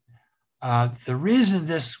on. The reason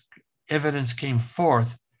this evidence came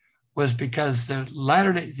forth was because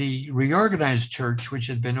the reorganized church, which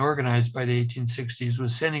had been organized by the 1860s,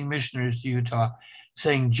 was sending missionaries to Utah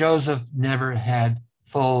saying Joseph never had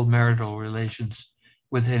full marital relations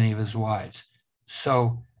with any of his wives.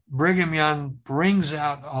 So Brigham Young brings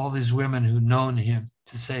out all these women who'd known him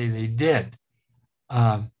to say they did,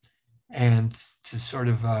 and to sort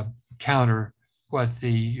of counter what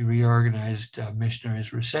the reorganized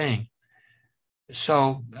missionaries were saying.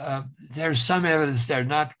 So there's some evidence there,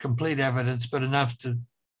 not complete evidence, but enough to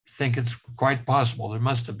think it's quite possible. There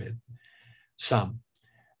must have been some.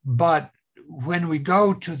 But when we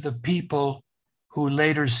go to the people who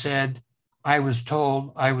later said, I was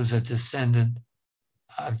told I was a descendant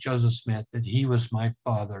of Joseph Smith, that he was my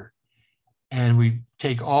father, and we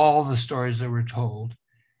take all the stories that were told,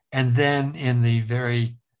 and then in the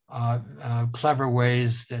very clever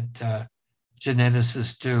ways that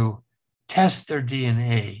geneticists do, test their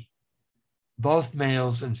DNA, both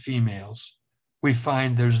males and females, we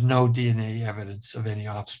find there's no DNA evidence of any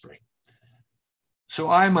offspring. So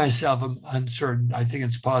I myself am uncertain. I think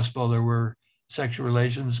it's possible there were sexual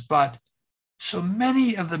relations, but so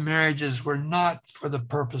many of the marriages were not for the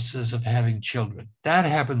purposes of having children. That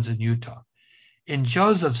happens in Utah. In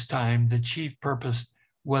Joseph's time, the chief purpose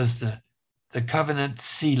was the covenant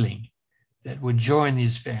sealing that would join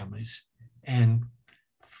these families, and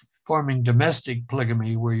forming domestic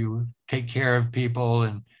polygamy, where you take care of people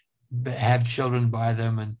and have children by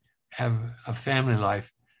them and have a family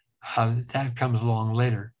life, that comes along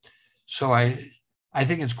later. So I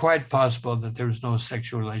think it's quite possible that there was no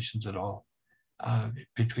sexual relations at all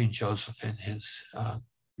between Joseph and his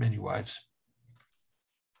many wives.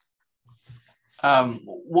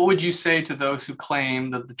 What would you say to those who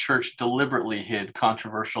claim that the church deliberately hid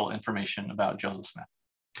controversial information about Joseph Smith?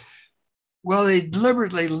 Well, they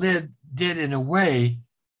deliberately did in a way,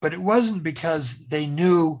 but it wasn't because they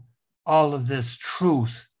knew all of this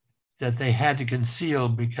truth that they had to conceal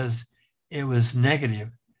because it was negative.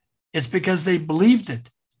 It's because they believed it.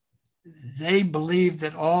 They believed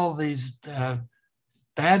that all these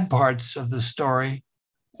bad parts of the story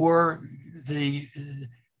were the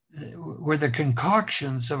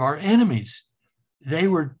concoctions of our enemies. They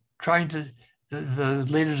were trying to, the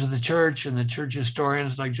leaders of the church and the church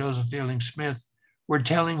historians like Joseph Fielding Smith were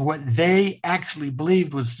telling what they actually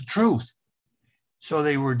believed was the truth. So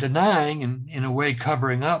they were denying and in a way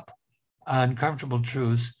covering up uncomfortable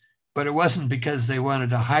truths, but it wasn't because they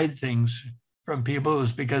wanted to hide things from people. It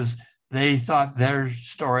was because they thought their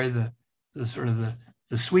story, the sort of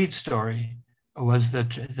the sweet story, was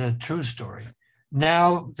the true story.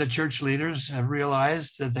 Now the church leaders have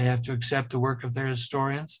realized that they have to accept the work of their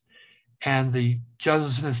historians, and the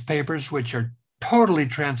Joseph Smith papers, which are totally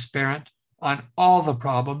transparent on all the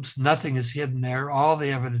problems, nothing is hidden there, all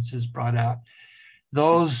the evidence is brought out.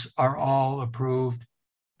 Those are all approved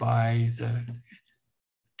by the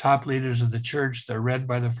top leaders of the church. They're read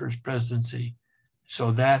by the First Presidency.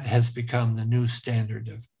 So that has become the new standard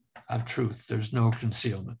of truth. There's no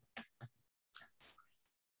concealment.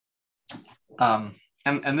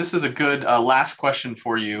 And this is a good last question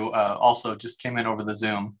for you. Also just came in over the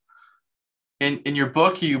Zoom. In your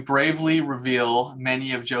book, you bravely reveal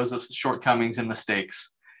many of Joseph's shortcomings and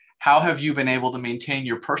mistakes. How have you been able to maintain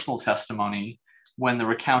your personal testimony when the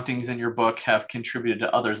recountings in your book have contributed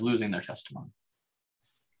to others losing their testimony?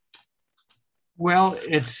 Well,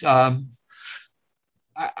 it's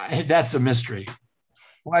that's a mystery.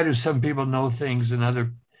 Why do some people know things and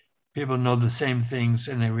other people know the same things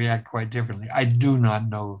and they react quite differently? I do not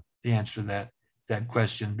know the answer to that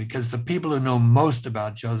question, because the people who know most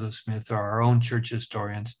about Joseph Smith are our own church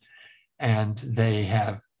historians, and they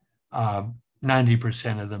have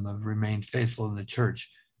 90% of them have remained faithful in the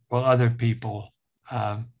church, while other people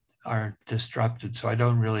are disrupted. So I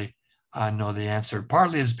don't really know the answer.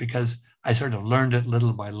 Partly is because I sort of learned it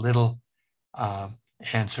little by little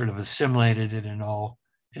and sort of assimilated it, and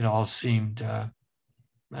it all seemed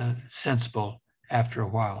sensible after a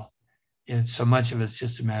while. And so much of it's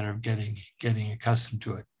just a matter of getting accustomed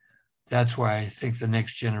to it. That's why I think the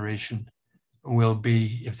next generation will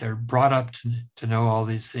be, if they're brought up to know all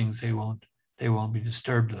these things, they won't be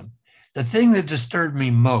disturbed them. The thing that disturbed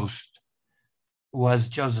me most was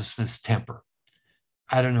Joseph Smith's temper.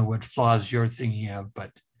 I don't know what flaws you're thinking of,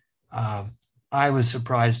 but I was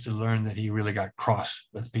surprised to learn that he really got cross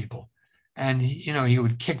with people. And he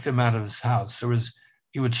would kick them out of his house.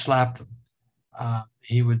 He would slap them.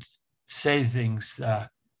 He would say things.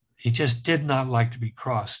 He just did not like to be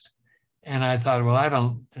crossed. And I thought,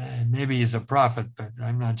 well, maybe he's a prophet, but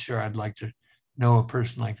I'm not sure I'd like to know a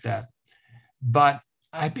person like that. But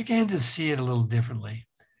I began to see it a little differently,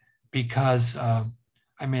 because I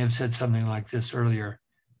may have said something like this earlier,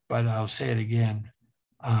 but I'll say it again.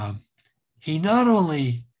 He not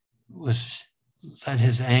only let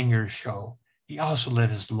his anger show, he also let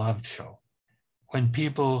his love show. When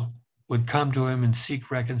people would come to him and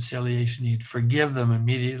seek reconciliation, he'd forgive them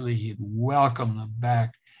immediately. He'd welcome them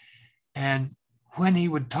back. And when he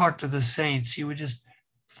would talk to the saints, he would just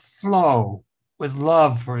flow with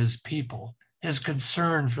love for his people, his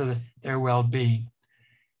concern for their well-being.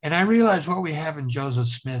 And I realized what we have in Joseph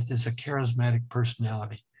Smith is a charismatic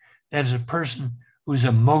personality. That is a person whose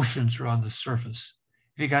emotions are on the surface.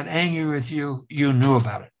 If he got angry with you, you knew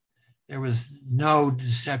about it. There was no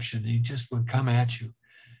deception. He just would come at you.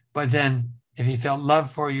 But then if he felt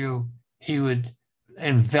love for you, he would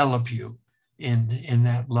envelop you in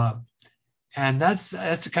that love. And that's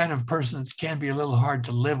the kind of person that can be a little hard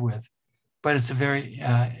to live with, but it's a very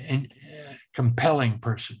compelling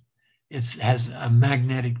person. It has a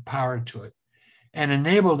magnetic power to it, and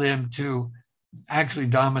enabled him to actually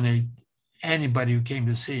dominate anybody who came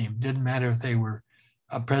to see him. Didn't matter if they were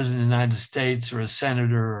a president of the United States or a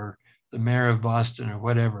senator or the mayor of Boston or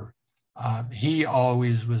whatever. He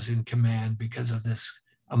always was in command because of this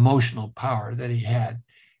emotional power that he had.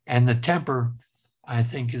 And the temper, I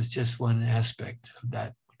think, is just one aspect of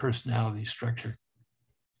that personality structure.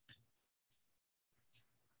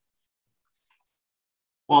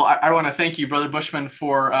 Well, I want to thank you, Brother Bushman,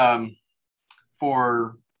 for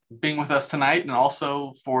being with us tonight, and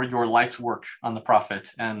also for your life's work on the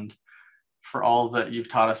prophet, and for all that you've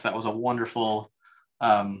taught us. That was a wonderful,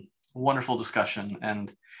 wonderful discussion.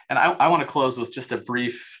 And I want to close with just a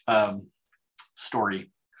brief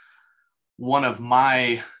story. One of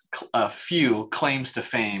my few claims to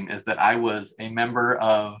fame is that I was a member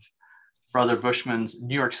of Brother Bushman's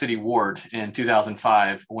New York City ward in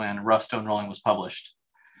 2005 when Rough Stone Rolling was published.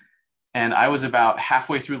 And I was about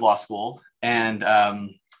halfway through law school, and I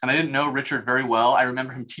didn't know Richard very well. I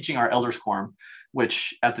remember him teaching our elders quorum,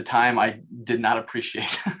 which at the time I did not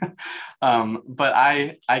appreciate. But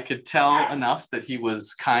I could tell enough that he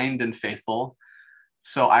was kind and faithful.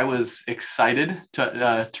 So I was excited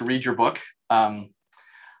to read your book.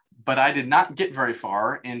 But I did not get very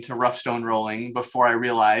far into Rough Stone Rolling before I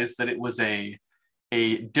realized that it was a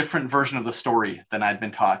different version of the story than I'd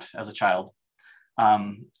been taught as a child.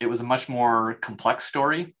 It was a much more complex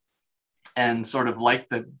story. And sort of like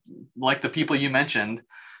the people you mentioned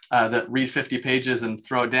that read 50 pages and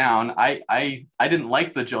throw it down, I didn't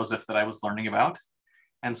like the Joseph that I was learning about,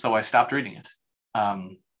 and so I stopped reading it.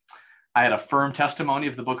 I had a firm testimony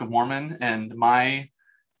of the Book of Mormon, and my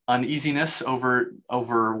uneasiness over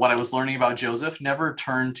what I was learning about Joseph never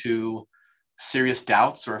turned to serious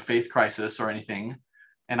doubts or a faith crisis or anything.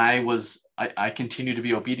 And I continued to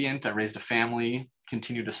be obedient. I raised a family,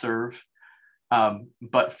 continued to serve.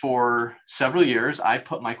 But for several years, I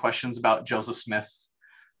put my questions about Joseph Smith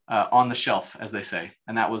on the shelf, as they say,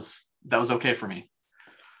 and that was okay for me.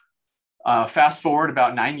 Fast forward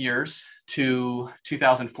about 9 years to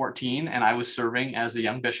 2014, and I was serving as a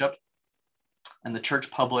young bishop, and the church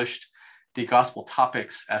published the Gospel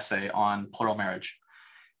Topics essay on plural marriage,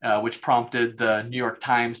 which prompted the New York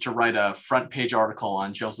Times to write a front page article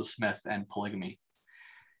on Joseph Smith and polygamy.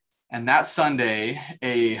 And that Sunday,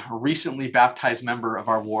 a recently baptized member of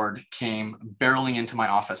our ward came barreling into my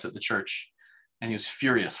office at the church, and he was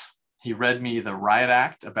furious. He read me the riot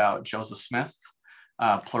act about Joseph Smith,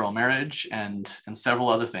 plural marriage, and several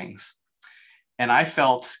other things. And I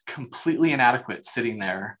felt completely inadequate sitting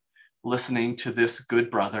there listening to this good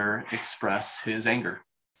brother express his anger.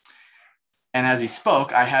 And as he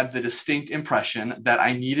spoke, I had the distinct impression that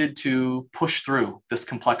I needed to push through this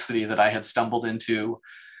complexity that I had stumbled into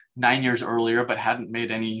 9 years earlier, but hadn't made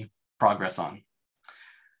any progress on.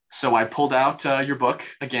 So I pulled out your book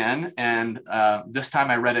again, and this time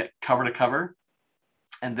I read it cover to cover.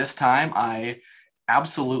 And this time I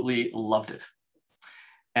absolutely loved it.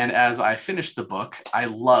 And as I finished the book, I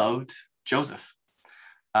loved Joseph.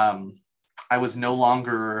 I was no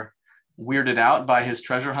longer weirded out by his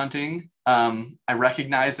treasure hunting. I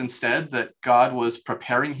recognized instead that God was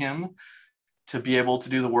preparing him to be able to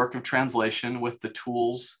do the work of translation with the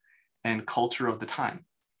tools and culture of the time.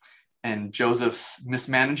 And Joseph's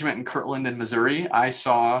mismanagement in Kirtland and Missouri, I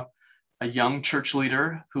saw a young church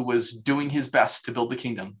leader who was doing his best to build the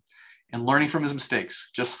kingdom and learning from his mistakes,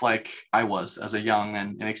 just like I was as a young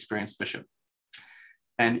and inexperienced bishop.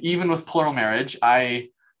 And even with plural marriage, I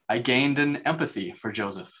gained an empathy for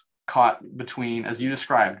Joseph, caught between, as you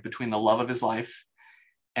described, between the love of his life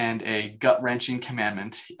and a gut-wrenching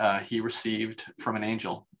commandment he received from an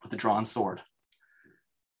angel with a drawn sword.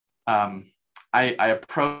 I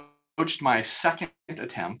approached my second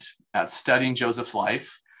attempt at studying Joseph's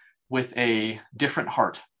life with a different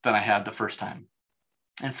heart than I had the first time.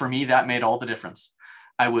 And for me, that made all the difference.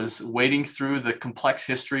 I was wading through the complex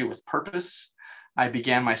history with purpose. I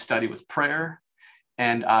began my study with prayer,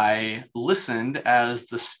 and I listened as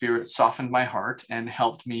the Spirit softened my heart and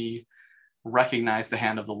helped me recognize the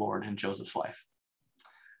hand of the Lord in Joseph's life.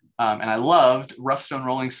 And I loved Rough Stone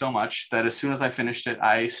Rolling so much that as soon as I finished it,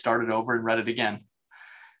 I started over and read it again.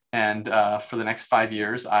 And for the next 5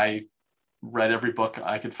 years, I read every book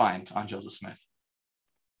I could find on Joseph Smith.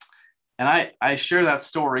 And I share that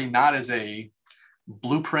story not as a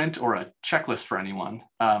blueprint or a checklist for anyone.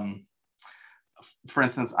 For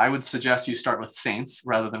instance, I would suggest you start with Saints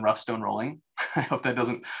rather than Rough Stone Rolling. I hope that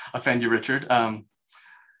doesn't offend you, Richard.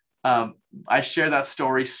 I share that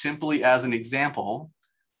story simply as an example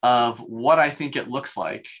of what I think it looks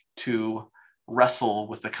like to wrestle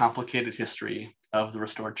with the complicated history of the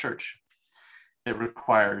restored church. It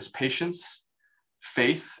requires patience,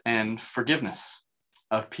 faith, and forgiveness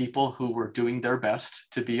of people who were doing their best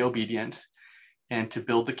to be obedient and to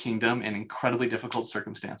build the kingdom in incredibly difficult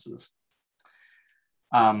circumstances.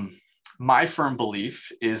 My firm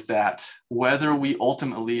belief is that whether we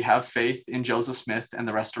ultimately have faith in Joseph Smith and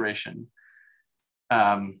the restoration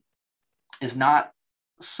is not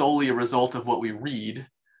solely a result of what we read,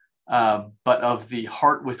 but of the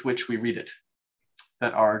heart with which we read it.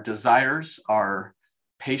 That our desires, our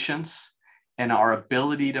patience, and our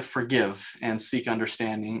ability to forgive and seek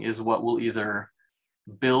understanding is what will either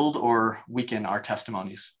build or weaken our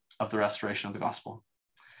testimonies of the restoration of the gospel.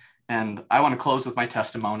 And I want to close with my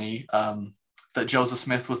testimony that Joseph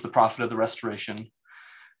Smith was the prophet of the restoration,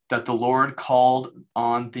 that the Lord called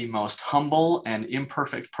on the most humble and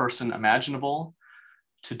imperfect person imaginable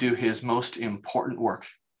to do his most important work,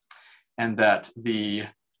 and that the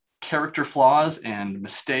character flaws and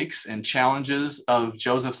mistakes and challenges of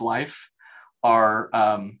Joseph's life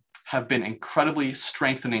have been incredibly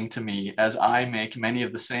strengthening to me as I make many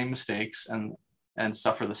of the same mistakes and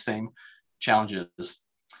suffer the same challenges.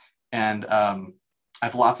 And I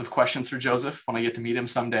have lots of questions for Joseph when I get to meet him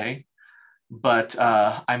someday, but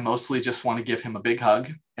I mostly just want to give him a big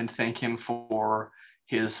hug and thank him for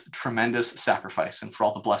his tremendous sacrifice and for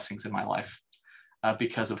all the blessings in my life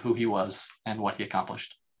because of who he was and what he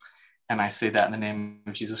accomplished. And I say that in the name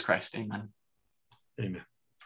of Jesus Christ. Amen. Amen.